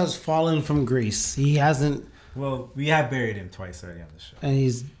 Melo has fallen from grace. He hasn't. Well, we have buried him twice already on the show,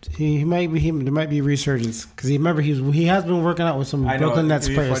 and there might be a resurgence because he has been working out with some Brooklyn Nets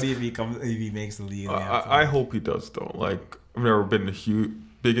players. It'd be funny if he makes the league. I hope he does though. Like I've never been the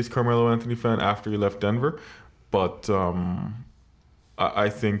biggest Carmelo Anthony fan after he left Denver, but I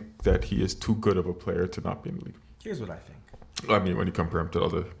think that he is too good of a player to not be in the league. Here's what I think. I mean, when you compare him to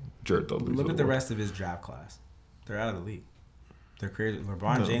other Jared Dudley. Look at the rest of his draft class. They're out of the league. They're crazy.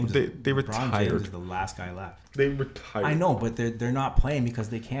 LeBron James is the last guy left. They retired. I know, but they're not playing because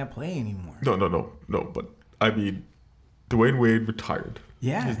they can't play anymore. No. But I mean, Dwayne Wade retired.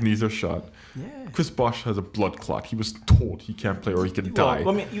 Yeah. His knees are shot. Yeah. Chris Bosh has a blood clot. He was told he can't play or he could die.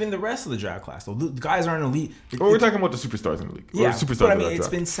 Well, I mean, even the rest of the draft class, though, the guys aren't elite. We're talking about the superstars in the league. Yeah, but I mean, it's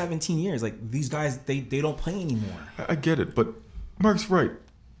been 17 years. Like, these guys, they don't play anymore. I get it, but Mark's right.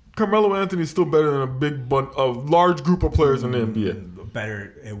 Carmelo Anthony is still better than a large group of players in the NBA.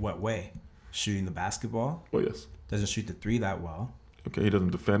 Better in what way? Shooting the basketball? Oh, yes. Doesn't shoot the 3 that well. Okay, he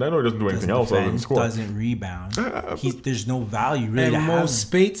doesn't defend. I know he doesn't do anything else other than score. Doesn't rebound. There's no value really. And Mo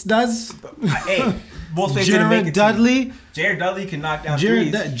Spates does. Hey, Mo Spates didn't make it. Jared Dudley can knock down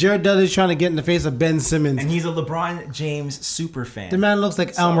threes. Jared Dudley's trying to get in the face of Ben Simmons. And he's a LeBron James super fan. The man looks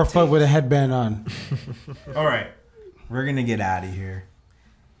like Elmer Fudd with a headband on. All right. We're going to get out of here.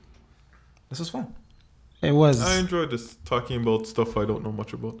 This was fun. It was. I enjoyed this, talking about stuff I don't know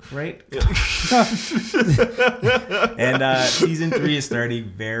much about. Right? Yeah. And season 3 is starting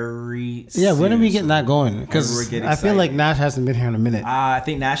very soon. Yeah, when are we getting that going? Because I feel like Nash hasn't been here in a minute. I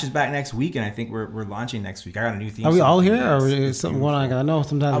think Nash is back next week, and I think we're launching next week. I got a new theme. Are we all here, or is something going on? I know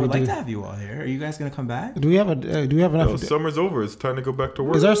sometimes I would like to have you all here. Are you guys going to come back? Do we have enough? Summer's over. It's time to go back to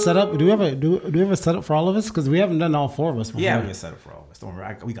work. Is our setup? Do we have a setup for all of us? Because we haven't done all 4 of us before. Yeah, we have a setup for all of us. Don't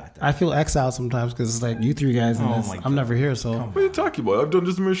worry, we got that. I feel exiled sometimes because it's like you 3 guys in this. I'm never here, so. What are you talking about? I've done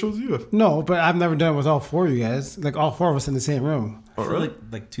just as many shows as you have. No, but I've never done it with all 4 of you guys. Like all 4 of us in the same room. I feel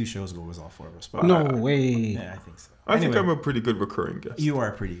like 2 shows ago was all 4 of us. But no way. Yeah, I think so. I think I'm a pretty good recurring guest. You are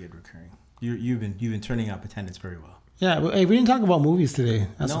a pretty good recurring. You've been turning up attendance very well. Yeah, hey, we didn't talk about movies today.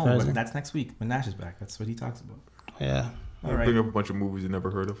 That's surprising. But that's next week when Nash is back. That's what he talks about. Yeah. All right. Bring up a bunch of movies you never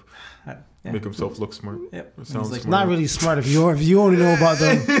heard of. Make himself look smart. Yep. Sounds like, not really smart if you only know about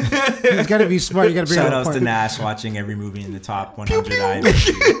them. You got to be smart. You got to bring Shout outs to Nash watching every movie in the top 100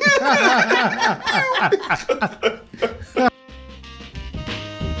 IMDb.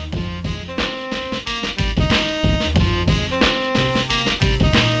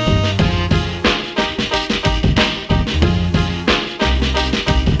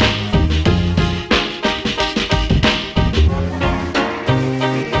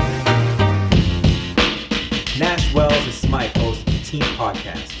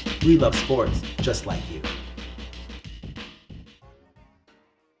 We love sports just like you.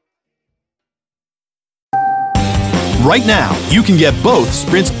 Right now, you can get both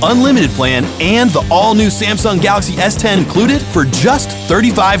Sprint's unlimited plan and the all-new Samsung Galaxy S10 included for just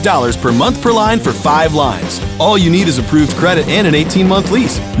 $35 per month per line for 5 lines. All you need is approved credit and an 18-month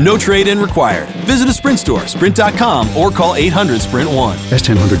lease. No trade-in required. Visit a Sprint store, sprint.com, or call 800-SPRINT-1.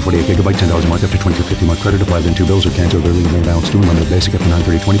 S10 128 gigabyte, $10 a month, up to 2050 month credit applied, then 2 bills are canceled early, main balance due, unlimited basic after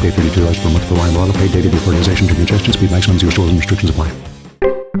 930/20, pay $32 per month per line, auto pay, data deportization to congestion, speed maximum 0 stores and restrictions apply.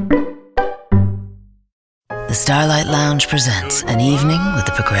 The Starlight Lounge presents An Evening with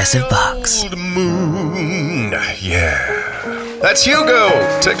the Progressive Box. Old moon, yeah. That's Hugo,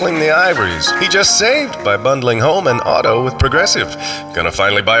 tickling the ivories. He just saved by bundling home and auto with Progressive. Gonna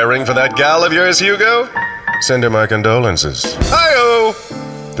finally buy a ring for that gal of yours, Hugo? Send her my condolences. Hi-oh!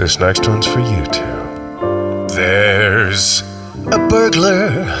 This next one's for you two. There's a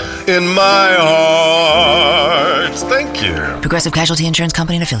burglar in my heart. Thank you. Progressive Casualty Insurance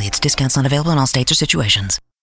Company and Affiliates. Discounts not available in all states or situations.